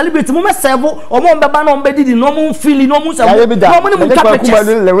no celebrity mu me serve o mo mbeba no mbedidi no mu feel no mu serve no mu ni mu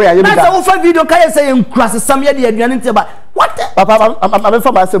capture na so wo fa video ka ye say enkrase sam ye de aduane nte ba what papa I'm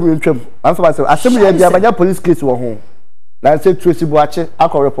for myself you ntwam I'm for myself assembly ya bia police case wo ho na say Tracy Boache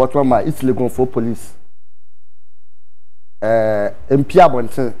akọ report ma it's legon for police MP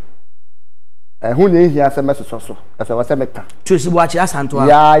abonten hu ne hia se mesoso so ase wo se meka Tracy Boache Santo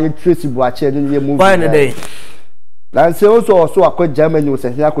ya ye Tracy Boache ne ye movie why na dey na say so akọ Germany wo se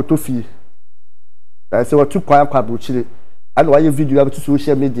hia akoto fie na say wo tu kwan kwa buchire ana wa ye video ya to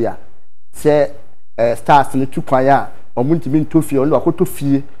social media say stars ne tu kwan ya omuntimi ntofie ono akoto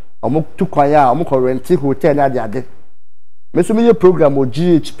fie omo tu kwan ya omo ko rent hotel na ade me so me ye program o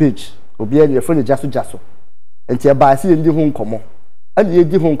GH page obi an ye phone jaso enti e ba si ndi hu nkomo ani ye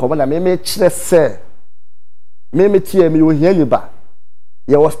di hu nkomo na me kire se me tie me o hia liba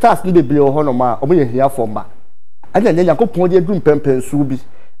ye wo stars ni bebre ho no ma omo ye hia fo mba ani anya yakopon de dum pempen su bi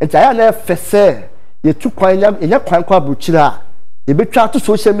enti aya na fese ye tu kwan nya kwan kwa buchira ye betwa to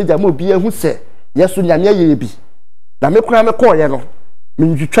social media mo bi ehu se yeso nyame ye bi na me kura me ko ye no me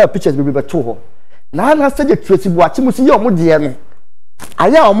ntwitwa pictures bi beto ho na se de Tracy Buachi musi ye omo de no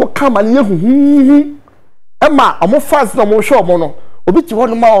aya omo kama ne ye huhuhu ema omo fans na omo hwe omo no obi ti ho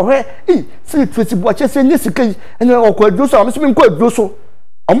no ma ohwe se Tracy Buachi se nye sika ene okwaduro so am se me nkwaduro so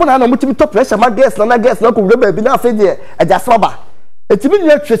omo na omo timi top pressure ma guest na ko wura bi na afa de aja soba etimi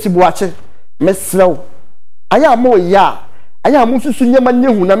nye Tracy Buachi mesrew aya mo ya aya mo susu nyema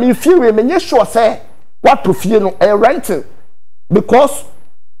nyehu na me feel me nye sure say what to feel no renting because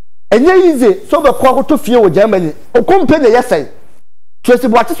enye easy so be kwa to fie wo Germany o company yesai Tracy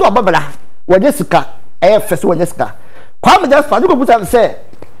Buachi so ababala wode sika fese wode sika kwa me just fa go buta say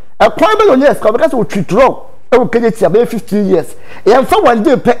kwa be no yes kwa because we treat wrong e wo kede ti about 15 years e mfa one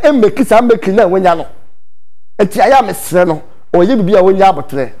day pe e make sa make na wonya no enti aya mesre no o ye bibia wonya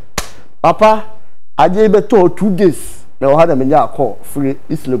abotre papa aje be to 2 days na o hada menya call free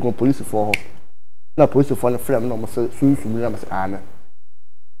Islegon police for ho na police for no frame no mo Sumsum na mo ana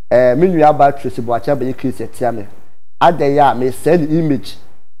menu about Tracy Buachi be case etia me ade ya me send image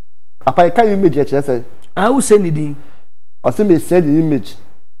papa you can image e chere say I will send it o say me send image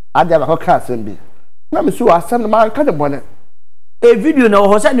ade ba ko ka send bi na me so asem man ka de bone a video na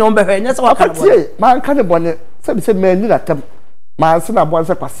ho say ne on be hwe nya say wa ka bone man ka de bone say man ni na tem man se na bon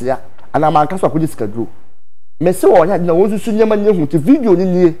se kwasea ana man ka so akodi skaduro me se wo nya na wo susu nyama nyehu te video ni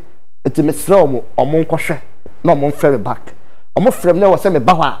nie eti me sra omo nkohwe na omo fere back omo frem na wo se me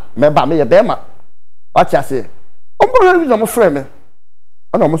ba hwa me ba me ye be ma what ya say omo re na omo frem me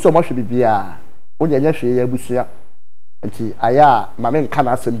ana omo so omo hwe bibia wo nya nya hwe ya busua enti aya ma me nka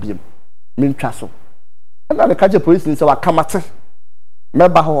na asem biem me ntwa so ana me ka je police ni se wa kamate me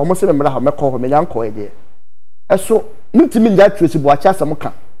ba ho omo se me mra ho me ko ho me nya nko e de eso ntimi nya Tracy Buachi asem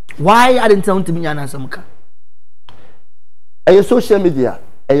ka why I didn't tell ntimi nya na asem ka e social media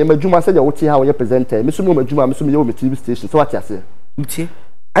e madwuma se de wo ti ha wo ye presenter me so mo madwuma me so me ye wo me TV station so what ya say nti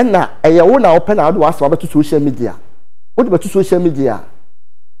ana e wo na open na wo asem abeto social media wo de beto social media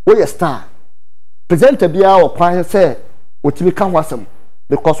wo ye star presenter bia wo kwan se wo ti ka ho asem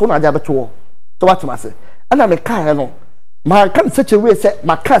because wo na ja beto so what ma say ana me ka no ma kan such a way say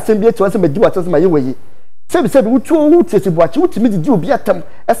ma ka asem bia ti wo se ma di wa se ma ye we sebi wutu wu Tracy Buachi wutimi didi obi atam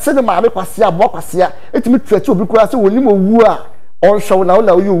ese ne maame kwase abo kwase a etimi twati obi kura se wonim owu a onhwe na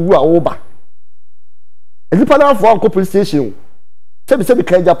wo owu a wo ba elipa na afọ anko police station sebi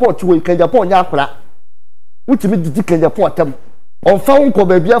kan Japan ti wo kan Japan nya akura wutimi didi kan Japan atam onfa wonko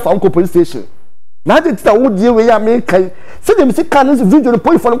ba bia fa anko police station na de tita wo die we ya me kan se dem si kan video no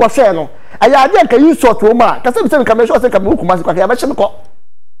police for no hwe no aya ade kan yi sort wo ma ka sebi kan me sure se kan me Kumasi kwa ya ba hye ko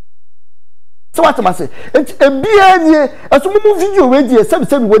so what am I say? Ebia nie aso video we die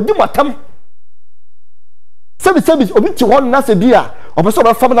sebi wodi matam sebi obi ti won na se bia obeso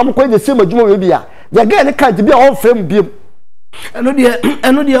ba fam na mo ko de se madwuma we bia ya ga ne kan bia on frame biem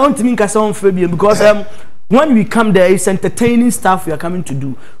eno de on timi nka se on frame biem because when we come there, it's entertaining stuff we are coming to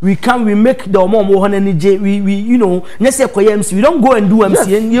do. We make the Anigyie, we you know, MC. We don't go and do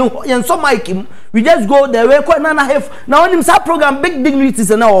MC. And so Mike, we just go there. We quite nana have now on him program big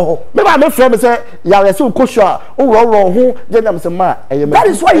dignitaries and now. Maybe my friend say, "Yeah, so kosha, that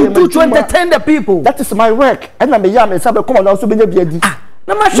is why you do to entertain the people. That is my work. And I'm a young and come on also be a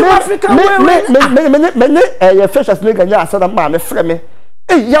no matter African way. Fresh as nigga, yeah, so that man, friend me.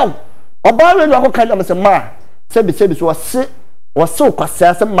 Hey, yo. Oba we no kan am se ma sebi so wose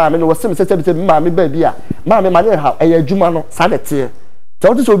kwasa se ma me no wose me sebi ma me ba bia ma me mane ha e adwuma no sa de te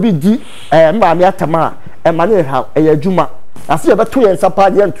so to so bi di ma me atama e mane ha e adwuma ase ye beto ye nsa pa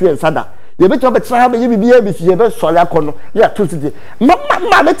de nto ye nsa da ye beto be tra ha be ye bibia bi ye be sole akono ye to ti de ma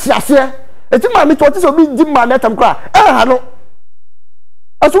me ti ase e ti ma me to so bi di ma me atam kra ha no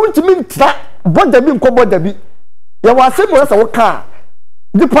aso ntimi ntra boda bi nko boda bi ye wa se mo se wo ka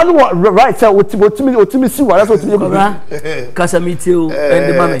depending what right say otimi si wala so otimi go kasamitio and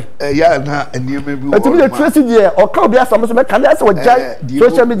the mame ya na enieme bi otimi the Tracy there o ka obi asam so me kan say o jai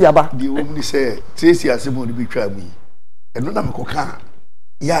social media ba di wo ni say Tracy asemo ni bi twa mu eno na me ko ka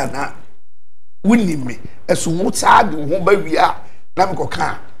ya na wonni me eso wo ta de ho ba wi a na me ko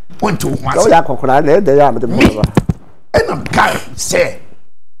ka wonto ho ase o ya kokora na e de ya me de ba enam ka say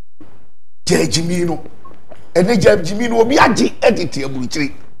jejimi no ene jabjimi no obi age edit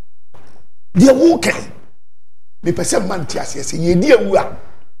aburuchiri de wo ke me pese man ti ase se ye di awu a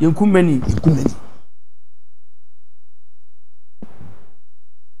yenkumani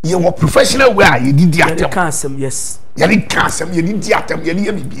ye wo professional way a ye di atem kansem yes ye di kansem ye di atem ye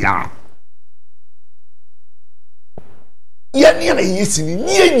ye bibia ye ni na ye sini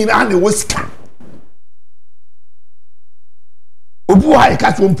ni nyina na wo sika ebu ha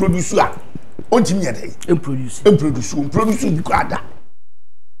ka so produce a ontimi ye dey produce bi kwa da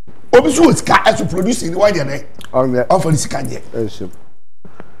obi so sika eso produce ni wa dey dey on for sika dey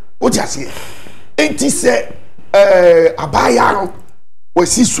o ti ase enti se abaya no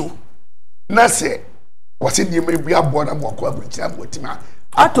wasi so na se wasi ni me bi abo na mo ko abirikira mo tima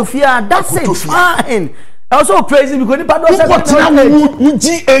atofia that's it fine also praise because the pardon say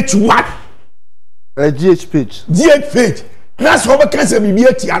GH1 GH page na so be kan say bibi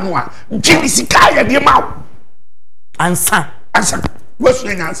atia no a ntwi sika ya de ma ansa what's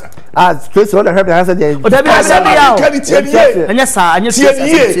your answer Tracy what have the answer there o da bi ya anya sa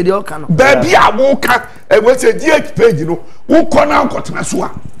say de o kan ba bi a wo ka we say GH page no wo ko na nkotena so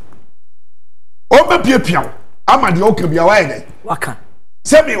a o be piapia ama de o ka bia wa ye waka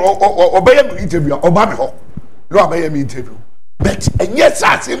say me obey me interview oba me ho no obey me interview but yes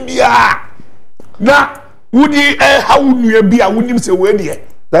asem bia na wudi how nua bia wonim se we de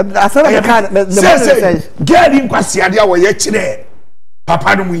asem the kind say girl in kwase ade a wo ye kire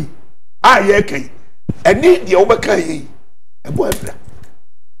papa no mu a ye kai eni de obeka yi ebo afra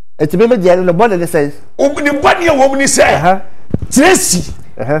eti be me de no body the sense obi ni body e wo mu ni say Tracy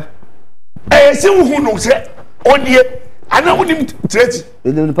se wo hu no say odie ana wonim Tracy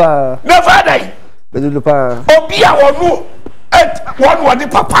bedulu pa never die bedulu pa obi a wonu wonu de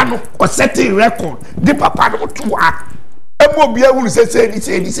papa no o setting record de papa no to a emo obi a hu say ni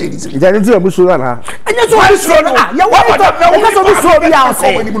jani ti o so na anya so wa so na ya wa to na so so bi a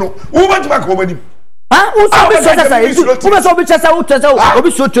say wo ba tuma ko bani wo so bi so say wo so bi chesa wo chesa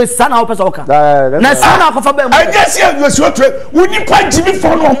obi so Tracy sana wo pesa wo ka na so na ko fa ba mu anya si a so Tracy wo ni pa jimi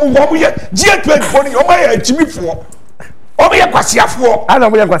fo no mo ye GH fo ni o ma ye jimi fo obi ye kwasiafo ana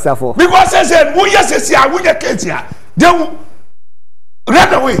mo ye kwasiafo because say wo ye sesi a wo ye case a then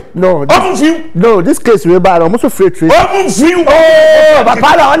run away no this case we bad almost free trade papa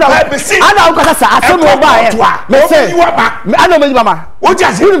ana ko sa asem wo ba ye me say ana mo mama o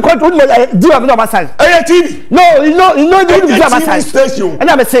just you in control do am no massage TV no you know do massage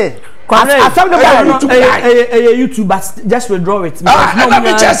ana me say asem no ba YouTube but just withdraw it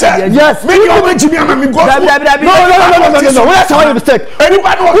yes me you me jimi am me go no where say you mistake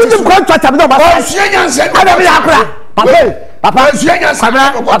anybody want to contract am no massage ana me akura papa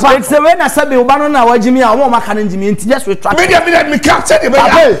it's the way na sabe ubano na wajimi a wo maka na njimi nti just retract me can say the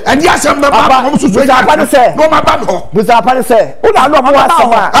way and yes am baba mo so so no ma ba ho buza pa say una no mo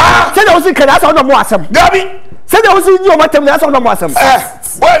asem a say dey o si kana say no mo asem gabi say dey o si nyo matem na say no mo asem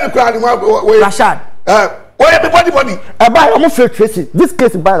where the crowd we Rashad where everybody buy am fake Tracy this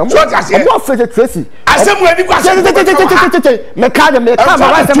case buy am mo fake Tracy asem we ni kwase me ka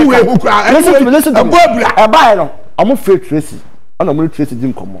ma asem listen to me buy no I'm afraid Tracy. I'm not Tracy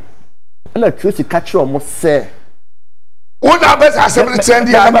didn't come on. And let Tracy catch you almost say. What are best assembly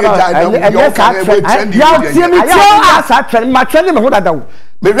trendy? My training, what I do.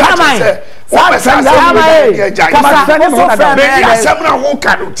 Maybe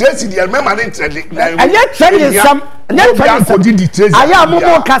Tracy, the remember trending. And yet, trending some. I am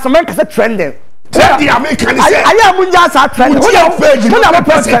more customer trending. Trendy American is I am just a trend. Who are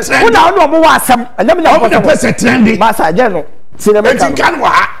person? Who are no more some? And let me know what person trendy. Massa General. Cinema can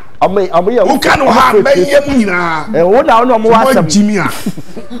who can have Yamina? And what are no more some Jimmy?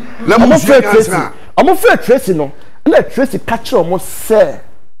 I'm afraid Tracy no. And let Tracy catch almost say.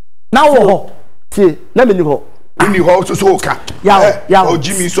 Now, see, let me know. Ni ho so ka ya o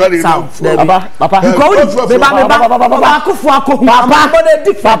Jimmy sorry papa you go baba akufu akohu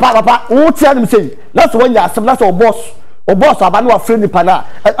papa wo tia dem say that's when you asem that's our boss aba na friend nipa na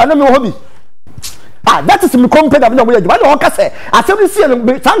ana me hobby that is me company na we na o ka say asem si no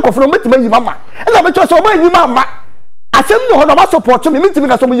tanko fro metima yi mama na me cho so ma yi mama asem no ho na ma support me metima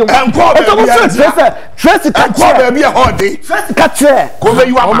ka so mo yi Tracy catch be be holiday Tracy catch ko be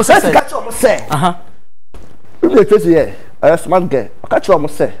you am say you Tracy here a smart girl catch you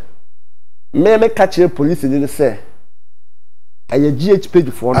almost say me catch police ni say aye GH page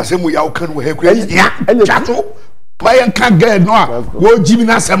for asem we ya o kan we he kura ya chato my can girl no a wo Jimmy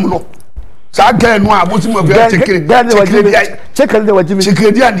na asem no sa girl no a bosi mo be check the wa Jimmy Jimmy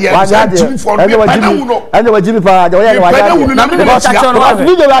for me and the Jimmy pa the way na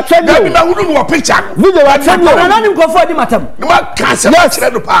video wa check na wunu no picture video wa check na nim ko for di matam ma ka se ma kire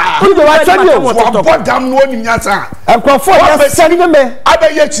no pa video wa check for bodam no ni nyasa and for ya send me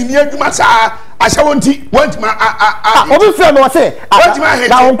abaye tini adwuma sa asawonti want ma obi friend no say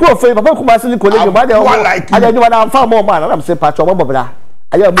na on ko fe papa Kumasi ni college ma de o ade ni wana am fa mo man na am say patch o bobra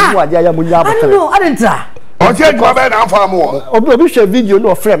aya mu ade aya mu nya botare I don't know I didn't o che do ba na fa mo obi share video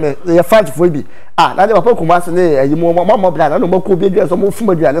no frame me ya fight for bi na de papa Kumasi ne ayi mo bla na no mako bi so mo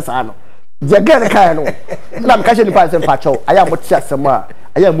fuma dua ne sa no je gane kai no na me ka she ni pa se pa chow aya mo tia sem a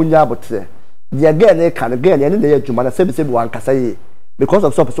aya munya abotre je gane ka no gane ne ya juma na sebi wan kasa yi because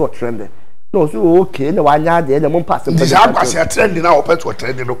of so trend no so okay na wanya de na mo pass em pa kwase trend na o pet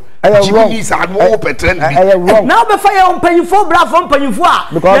trend no wrong sa mo pet trend bi wrong now be fire on panyfo bra from panyfo a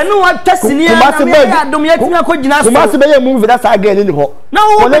na no wa twasini na me adom yatimi akogina so Kumasi be movie that sa gane ni ho na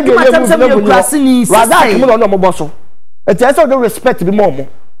wo be matam se me kwasini rather mo no mo boso et say do respect bi mo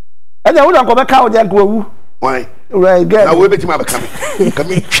and then we don't go back out there go wu why right get na we be ma be come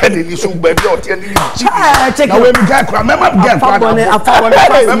twede ni so gba bi o te ni ji na we mi ga kra mema ga kra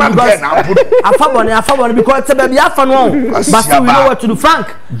afabone because se be afa no but we know what to do Frank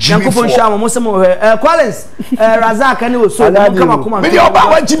yankofo nshamo mo se mo Collins Razak ani oso mo kama kuma me dey oba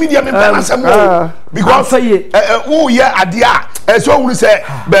wa jimi dey me bana se mo because wo ye ade a so wuru se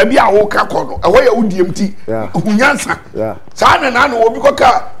ba bi a wo ka ko no wo ye udiem ti hunyansa sa na no obi ko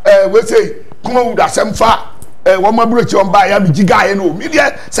ka we say kuma wo da semfa wo ma bro chi on ba ya bi giga ye no me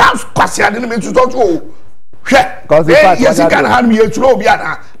dey sa kwase ade no me tuto to hwe yes can hand me a throw bi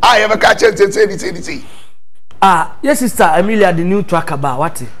ana I ever catch it say yes sister Emilia the new track about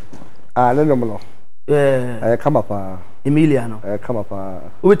what no come up Emilia no come up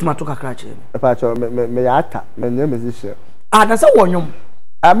wait ma to kakra che pa cho me yata me ne musician na se wonyom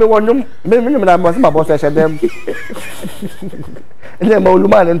me wonyom me na mo se ma boss se dem ene ma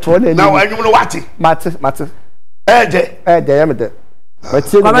oluma ne nto na na wanyom no wati mate eje ya me de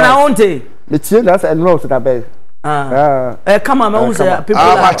kwa na onte me tie na se enro so da be come on me say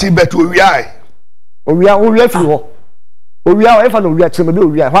people mate bet owia fi ho owia efa no owia cheme be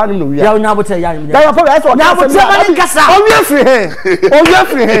owia hwa no owia ya onya bote ya ya pa so na bote mani kasa owia fi he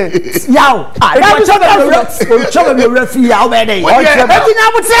yaw chobe be refi ya o be dey eti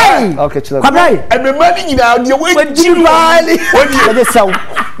na bote okay chila kwabrai e me mani nyina de we jimi bali me de saw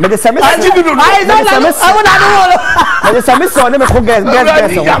me de same I so ne me ko guess me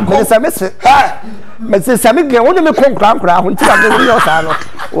de same me se same ge won me ko nkra ho nti ba ge yo sa no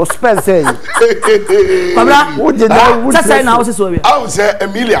o spend say kwabra wo de na say na wo se so bia I say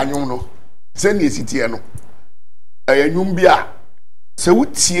Emilia anyum no se ne esitie no anyum bia se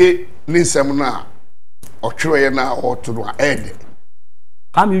wutie ne nsem na otwere na oto do ede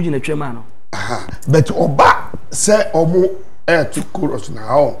am you na twema no but oba se omo to chorus na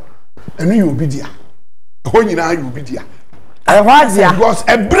ho enu you obidia ho nyina you obidia hwadia because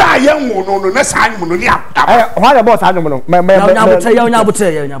ebra yen wo no na sa anyum no ni hwadia boss anyum no nya bote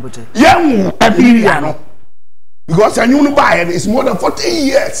yen Emilia no because anyum no buy is more than 40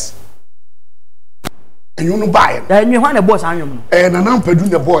 years anyum no buy me hwana boss anyum no na nampadu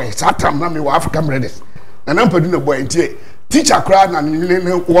the boy satam na me wa African brothers na nampadu the boy ntie teacher kra na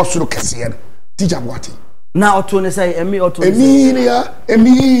ne wo soro kese no teacher what na oto ne say oto Emilia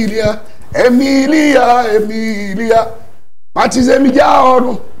Matize mi ja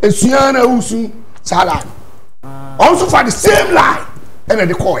onu esuana usu sala also for the same line and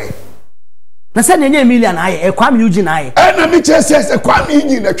the coin na say na Emilia na aye Kwame Eugene na aye na me che say Kwame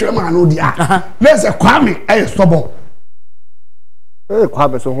Eugene na twema no dia na say Kwame aye stubborn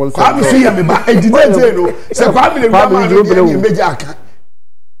Kwame so hon Kwame so ya me ba edidete no say Kwame le ma no meja aka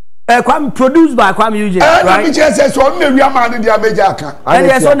Kwame produced by Kwame Eugene right na me che say so na wi ama no dia meja aka and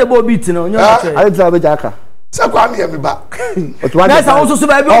yes on the boy beat no nyo say I tell meja aka say Kwame ya me ba that's also so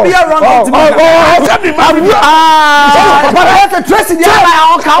baby be wrong it me but that's a trace the eye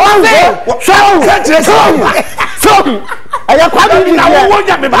on Kawan so aya Kwame na wo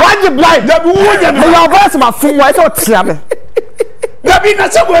nya me ba why you blind na wo nya me ba your voice ma fun why so tia me Dabi na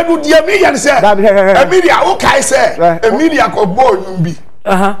se wo ebu dia me yan se Emilia wo kai se Emilia ko boy bi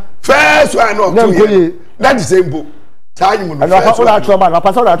first one no to that is embo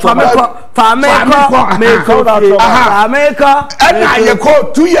America and I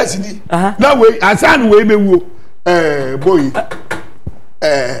call 2 years ni na we asan we mewu boy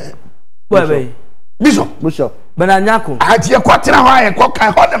boy Bishop Benanyako ati e kwatena ho aye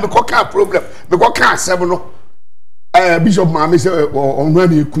koka ho na me koka problem me koka asem no Bishop ma me se onwa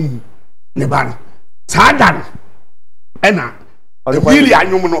na ekum ne ba no sadan ena Emilia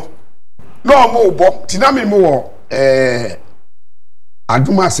anyum no mo bo tinami mo wo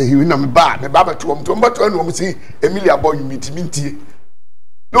aduma se hiwi na me ba beto mbato no mo si Emilia boy minti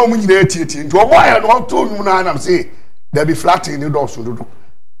no mo nyina tie nti obo ya no to num na na se there be flat in do so do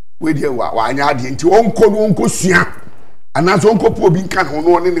we dey wa anya ade nti onko sua anaso onko po bi nka no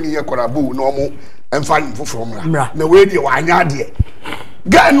no ne ye korabo no mo emfa foforo mra na we dey wa anya ade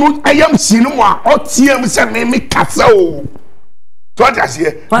guy no ayam sinu a otiem se me kasa o so that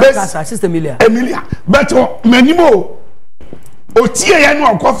here best sister Emilia but manimo otie ye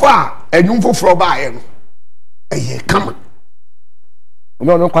no okofa a enwum foforo ba ye no eye kama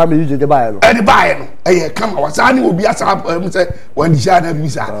no kwa me use the buy no e buy no eye kama wasa ni obi asa say wan di na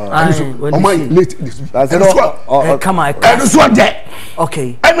visa o my late this week kama and so there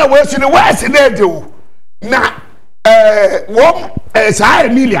okay and we see the west na de o na sa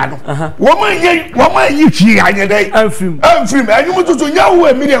Emilia no woman yi twi anye dai amfim enyu tutu nya wo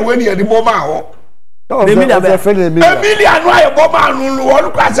Emilia we ni de boma ho Emilia no aye boma no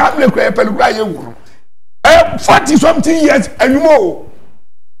wo kwa sa mle kwa pelu kwa ye wuru 40 something years enyumo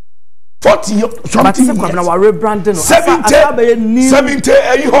 40 something years but na wa rebranding no 70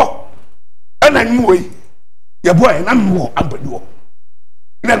 ayi ho ana nyu we ye boy na no ampadu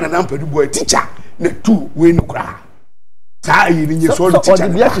na ampadu boy teacher na tu we no kra sa yi ni so teacher o de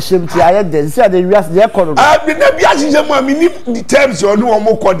bia hyehyem ti aye de se de wias de ekono bi na bia hyehyem ma mi ni the terms o no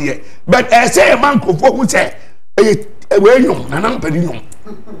mo ko de but say man ko fo hu say we nyum na ampadu nyum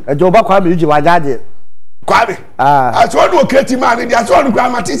ejo ba kwa me yuji wa jade kwabe aso no kreti man dia aso no kwa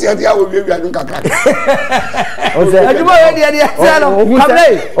matisi e dia wo wiwa dun kakra o se ajumo we dia se no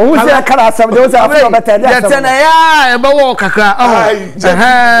kamle o hu se kala asam de o se afi obeta dia se na ya e ba wo kakra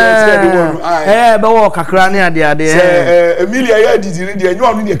ba wo kakra ne ade se Emilia ya didi dia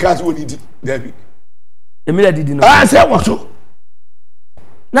nyo no ne kaso woni di dabi Emilia didi no se wo so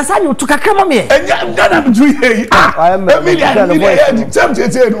na sanyo to kakra ma me enya na mju ye Emilia ya di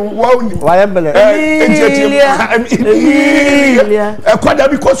tete no wa oni wa yembele Emilia kwada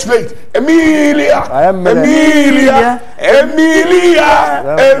bi ko straight Emilia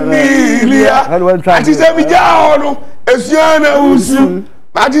ati se bi ja ono esuana usu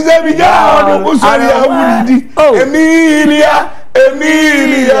ati se bi ja ono usori awudi Emilia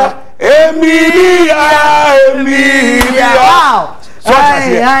wow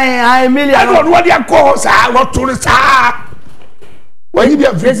Hi, Emilia. I don't know what you call, sir. What to the sir? When you be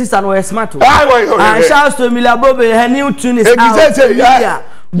a this and we're smart. Shout to Emilia Bobe. Her new tune is out.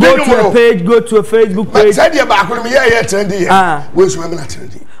 Go to a page, go to a Facebook page. Send you back with me here, trendy. Where's my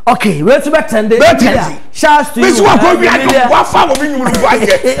trendy? Okay, where's my trendy? Shout to you. This one go be what farm of you will buy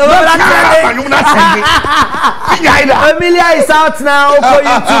Emilia is out now. Oko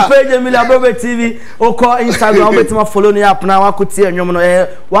YouTube page Emilia Bobe TV. Oko Instagram. Betima follow me up now. I could see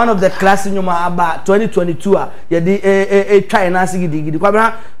one of the classic nyoma about 2022. Yeah, the try and ask gidi.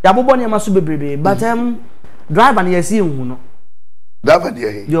 Kwabra ya bobo ni masu bebrebe. But driver ni yesi hu no. Driver ni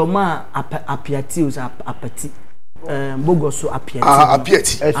ye. Your ma apiati us apati. Bogoso apiati.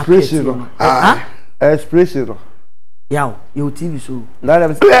 Apiati. Expression. Expression. Yaw, your TV show.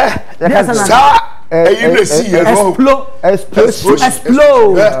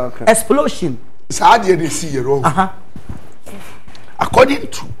 Explosion. Sadia de see you. According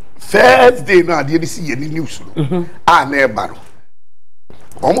to first day now, they see any news. Ah, never.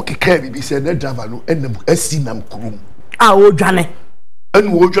 Omo keke bi said that driver no enam asinam krum. Ah, o dwane.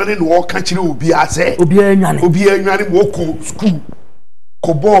 Enu o dwane no o ka kire obi ase. Obi anwane mo ko school.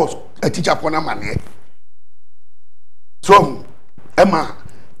 Ko boss a teacher pona mane. So, Emma,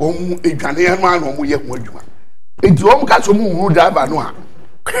 edwane anu anu mo ye ho adwuma. Enti o mo ka so mo hu driver no a.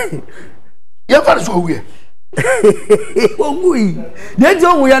 Ye fa so wi. Ogui. Dey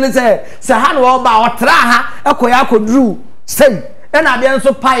do ya ne se ha no ba otra ha ekoya akodru sei e na bia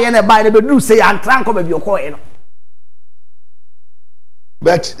nso pa ye na ba ne bedru sei antra nko ba bi okoye no.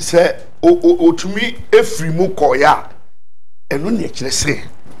 But say o to me efri mu koya eno na kire se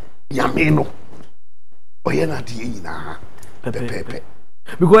nyame no oye na de nyina pepepe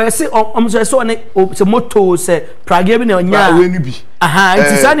because say so so ne se moto se prage bi na onya we ni bi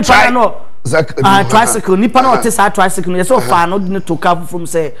it is any pa no tricycle nipa na ote sa tricycle no so fa no ne to car from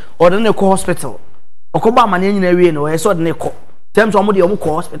say or ne ko hospital okoba amane nyina wie no so de ne ko terms omo de omo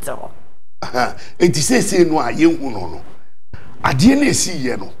ko hospital it is say no aye hu no ade na esi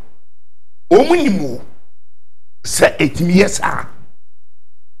ye no omunimo se etimi yesa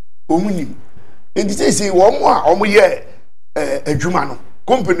omunim it is say wo mo a omo ye adwuma no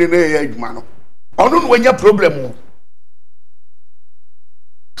company na ye adwuma no ono no wanya problem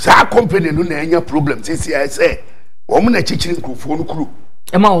sa company no na anya problem say wo mo na chichiri nkrofo no kuro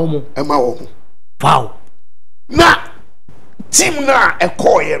ema wo mo wow na team na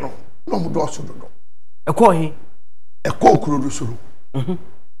ekoye no no mo do so do ekohe kuro do so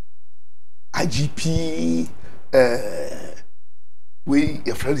IGP we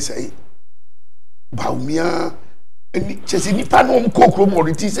your friend say baumia eni chesi nipa no kuro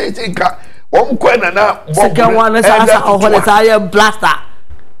mo ti say nka wo ko na second one say asa ohole say blaster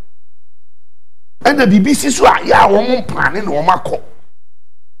And the BBC so ya wo plan na wo makọ.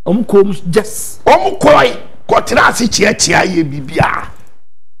 Kom just. Koi kwotena ase chia ye bibia.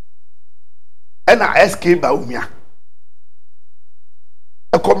 And I SK ba umia.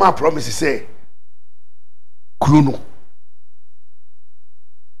 E come promise say Kuruno.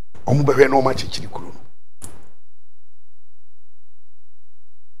 Omubehwe no ma chichiri Kuruno.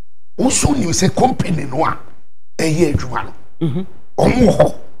 Usu ni se company no a eye adwuma no.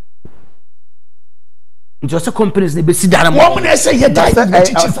 Omo just companies they be sit down. Woman na say ye die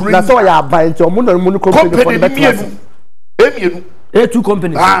chichiri Kuruno. Na so ya buy nti omo no mu company for the better. Emienu. Two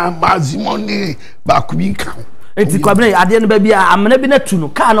companies. Mazimoni ba kubi kan. Enti kwabene ade no ba bia amana bi na tu no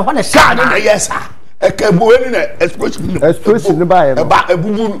car no ho na car no yes sir. Ekebo eni na expression ni ba ye no. Ba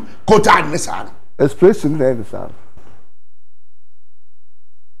ebubu kota ni sa no. Expression ni sa.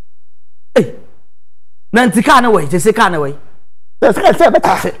 Nanti car no way, je say car no way. Yes, say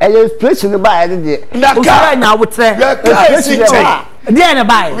better. Expression ni ba ye de. Na car na wotre. Expression chei. Dey na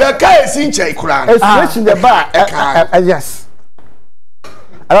buy. We car sin chei kura. Expression the ba. Yes.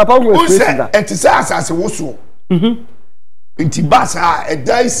 Ala pa mo expression da. Enti say asase woso. Enti basa e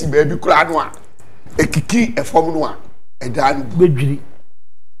dai si baby kura no a. Ekiki efom no a. E da no bedwiri.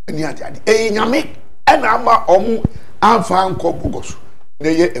 Eni ade. Nyame e na ama omu amfa nko bogoso. Na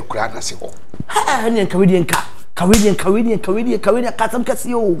ye ekura na se ho. Ha ni kawedi katam kasi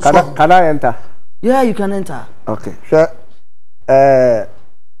yo. Can I enter? Yeah, you can enter. Okay. Sure.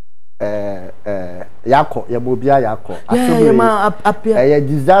 Yako yabobia yako. Yeah, ma apia.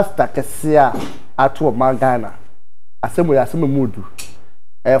 Disaster kesia ato Ghana. Asemu mudu.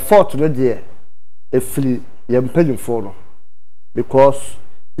 Fort no there. Efli yempanyimfo no. Because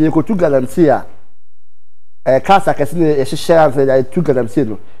ye go to Galamsia. Kasa kesine ye hihye anse ya to Galamsia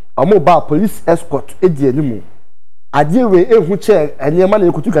no. Omo ba police escort edi animu. Ade we ehu che enema na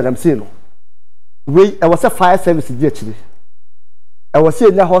ye go to Galamsia no. We e was a fire service di akire. I was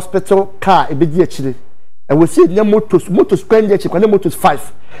saying the hospital car a big actually. I was saying the motors spend actually when the motors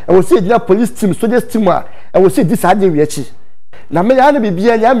 5. I was saying the police team, soldiers team. I was saying this had the actually. Now me I be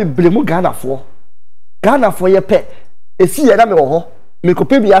me blame Ghana for your pet. A see ya me ho. Me ko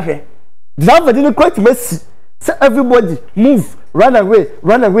pe bi ahwe. Driver didn't quite messy. Say everybody move, run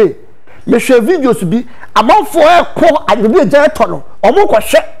away. Me share videos to be amount for a call at the generator no. Omo ko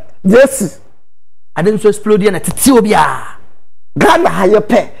hwe. Yes. I didn't so explode na titi obia. Ghana higher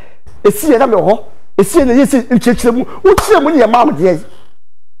pay. A see na me ho. A see na yesi nchechemu. Uchi mu ne ma de.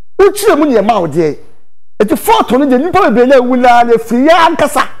 Uchi mu ne ma de. E ti photo no de nipa be na wuna na free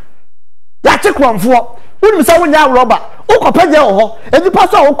ankasa. Ya chekwamfo. Wonu sa wonya roba. Ukopeje ho. E di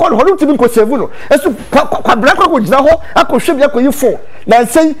paso wo call ho no timi ko save no. Esu kwa brako ko gina ho akohwe bia ko yi phone. Na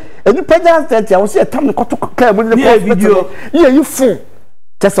sei eni paja state ya wo se tam no koto ka mu ne video. Ye yi phone.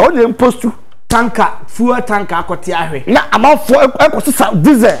 Tesa wo ne postu tanka fuel tanka akote ahwe na amafo ekosisa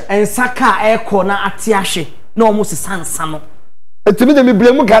diesel ensaka eko na ate ahwe na omo sesansa no etimi de me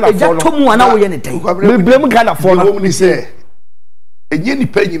blame Ghana for no eja tomu ana wo ye ne dai me blame Ghana for no ni se enye ni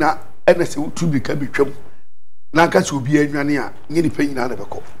panyina ene se utu bi ka betwam na aka se obi anwane a enye ni panyina na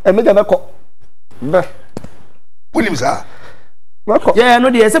beko me de beko be wunim sa beko yeah no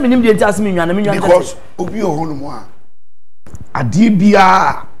de se me nim de nti asemi nwane me nwane because obi ohunu mo a ade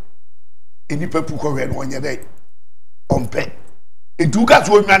bia eni pepu ko we no onye dey ompe eduka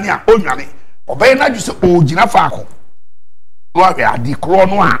so onwane a onwane obey na juse ogina faako no abe adi kro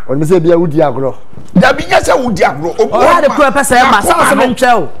no a oni se bia wudi agro da binya se wudi agro o ha de kro pesa e ma sa se me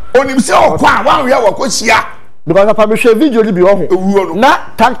ntwe o onim se okwa wan we wakosia because apa me share video li bi ho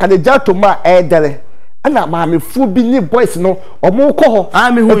na tanka de jato ma e dere ana ma me fu bi ni boys no omo ko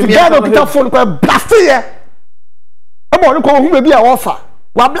ho me hu mi ga do phone ko blast ye amo ni ko hu be bi a wofa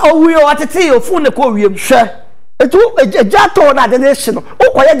wabla owi o atete o phone ko wiem hwe etu jato na de nation no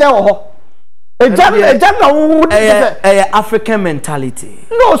ukoye de ho eja na wo African mentality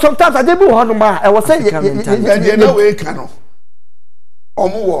no sometimes I dey be ho no ma I was say ye na we ka no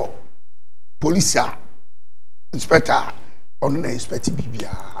omo wo police inspector onu na inspect bibia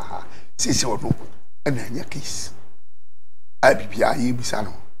sisi onu na anya case a bibia ye bisa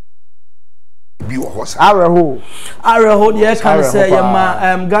no bi wo ho sa areho de can say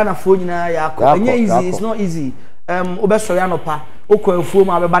ma Ghana fo nyina yakọ enye easy it's not easy obesori anopa okwafuo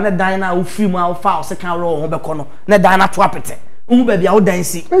ma beba ne dan na ofiri mu a ofa o second row ho beko no ne dan na to apete hu ba bia o dan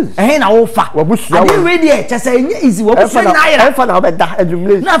si ehe na wo fa ade ready e chese enye easy wo busu na ayira efa na obeda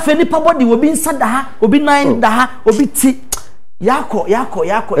adumle na fe nipa body wo bi nsada ha obi nine da ha obi ti yakọ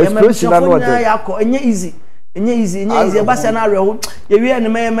emebishafo na yakọ enye easy enye easy basa na areho ye wi ene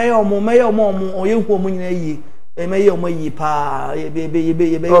meye omo oyehu omo nyina yie Eme yo mo yi pa ye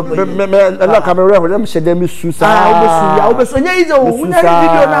be la camera ho dem shede mi susa obesu nya izo una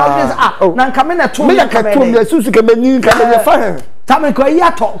video na na nka me na to me ya ka to me susu ka mani ka me fa tame ko ya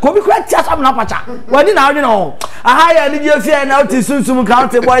to ko bi ko tia sam na pacha wani na wani no aha ya Anigyie fie na uti Sumsum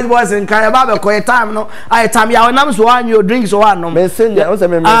county boys in kan ba be ko time no I time ya nam so wan you drink so wan no me senya o se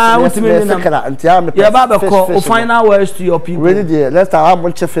me sekara ntia me ya ba be ko o final words to your people really there let's have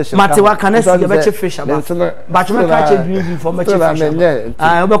one fish mate wa kan see be fish ba chuma ka che drink for me fish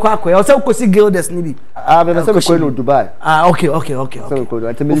o be ko akoya o se ko si gildes ni bi me se ko no Dubai okay o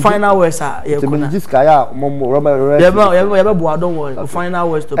final words ya ko na jiska ya mo ya be bo don't worry o final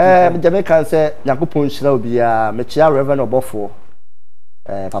words to people Jamaican say Yakupon shira obia me chia Reverend Obofo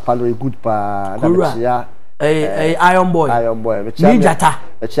papa no good pa na me chia iron boy me chia Jata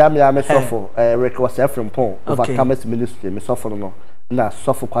me chia me sofo Rick was from Pon overcomers ministry me sofo no na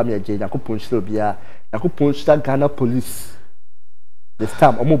sofo kwa me agye Yakupon shira obia Yakupon shira Ghana police this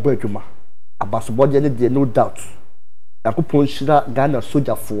time omo bo adwuma abasobode ne de no doubt Yakupon shira Ghana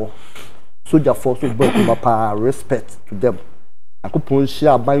soldier so bo adwuma pa respect to them Akupon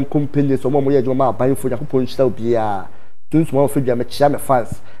share buying company so mo ye joma buying for Akupon share obia Sumsum mo figure me chia me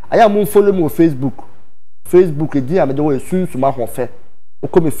fans aya mo follow me on Facebook e dia me de wo Sumsum ahofe o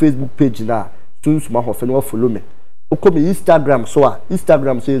ko me Facebook page na Sumsum ahofe no follow me o ko me Instagram so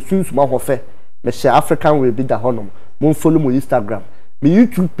Instagram say Sumsum ahofe me share African way bi da honom mo follow me Instagram me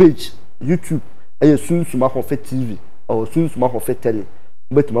YouTube page aya Sumsum ahofe TV or Sumsum ahofe tele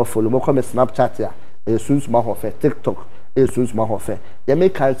but mo follow mo ko me Snapchat ya Sumsum ahofe TikTok Sumsum ahofe ya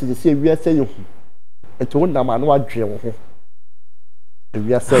make can say we are saying eto wona ma na wadwe wo ho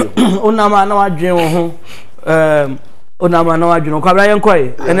we are saying wona ma na wadwe wo ho wona ma na wadwe no kwabra yen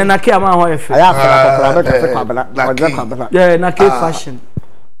koy ene na ke ama ho efe aya kwabra yeah na ke fashion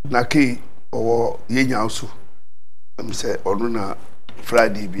na ke owo yenya oso am say onu na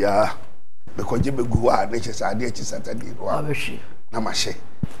Friday bia be ko je be gu wa na che Saturday che Saturday wa na ma she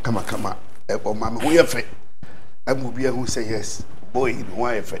kama o ma me ho ye fe amubi who say yes boy no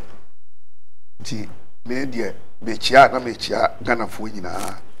why effect ti me dia be chia na me chia Ghana fo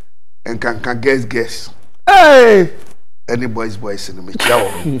nyina enkanka guess hey any boys no me chia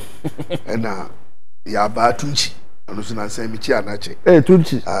wo na ya ba tunchi no so na say me chia na che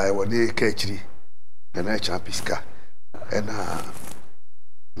tunchi woni ka chiri na cha piska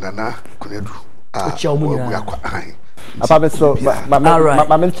nana kunedu chia mu nyina yakwa apa me so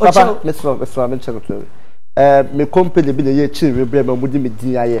me company bi na ye chi rebre me mudi me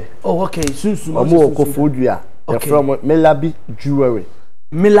din aye oh okay Sumsum omo okofodua from Melabi Jewelry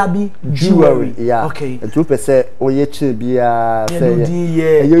yeah okay and you say oye chi bia say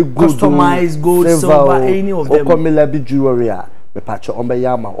customized gold silver any of them Melabi Jewelry me pacho ombe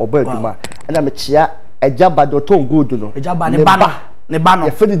yama obo aduma na me chia ejaba do ton gold no ejaba ne ba no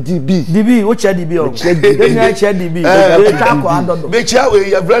e fe DB wo chia DB o dey na chia DB dey ta ko adodo me chia we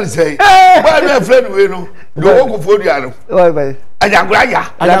your friend say why my friend we no do wo ko fodua no why bye ajaguraya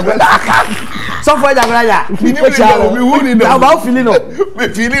so for ajaguraya me hu ni no about feeling no me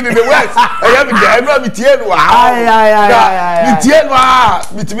feeling in the west I am there no me tie no ai me tie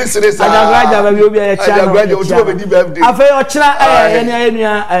no me timi sere sa ajaguraya ba bi obi ya chia ajaguraya o to be di birthday afei o chira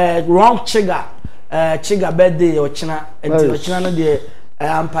enia wrong chiga birthday o china enti o china no de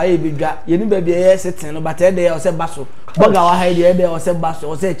ampaye bidwa yeni ba bi ye setin no but e de o se baso boga wa ha de o se baso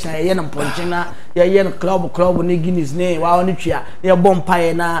o se china ye no ponchina ye no club ni Guinness ne wa oni twia ye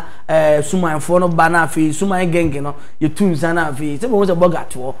bompaye na sumanfo no ba na afi suman genge no ye tunza na afi se bo se boga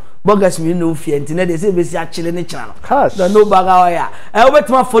to bogas mi no fie enti na de se be si a chile ne china no no baga wa ya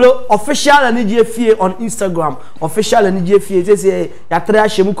obetima follow official Anigyie fie on Instagram official Anigyie fie say ya tra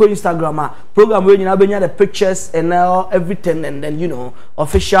shemu ko Instagram program we nyina benya the pictures and everything and then you know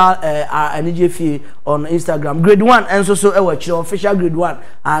official Anigyie fie on Instagram grade 1 and so e wa chire official grade 1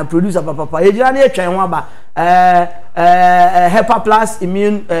 and producer papa ye jira na etwan ho aba Hepa Plus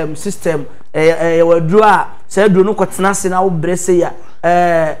immune system wadru a say dro no kotena se na wo brese ya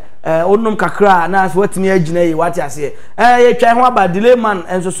onum kakra na watimi agina yi wati ase ye twan ho aba delay man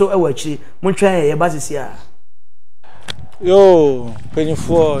enso so e wa chiri muntwan ye basisi a yo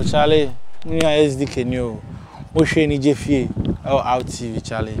penifo Charlie ni SDK ni o mo hwe Anigyie fie RtvGhana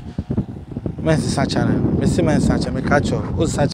Charlie men sa channel me se men sa channel me catch o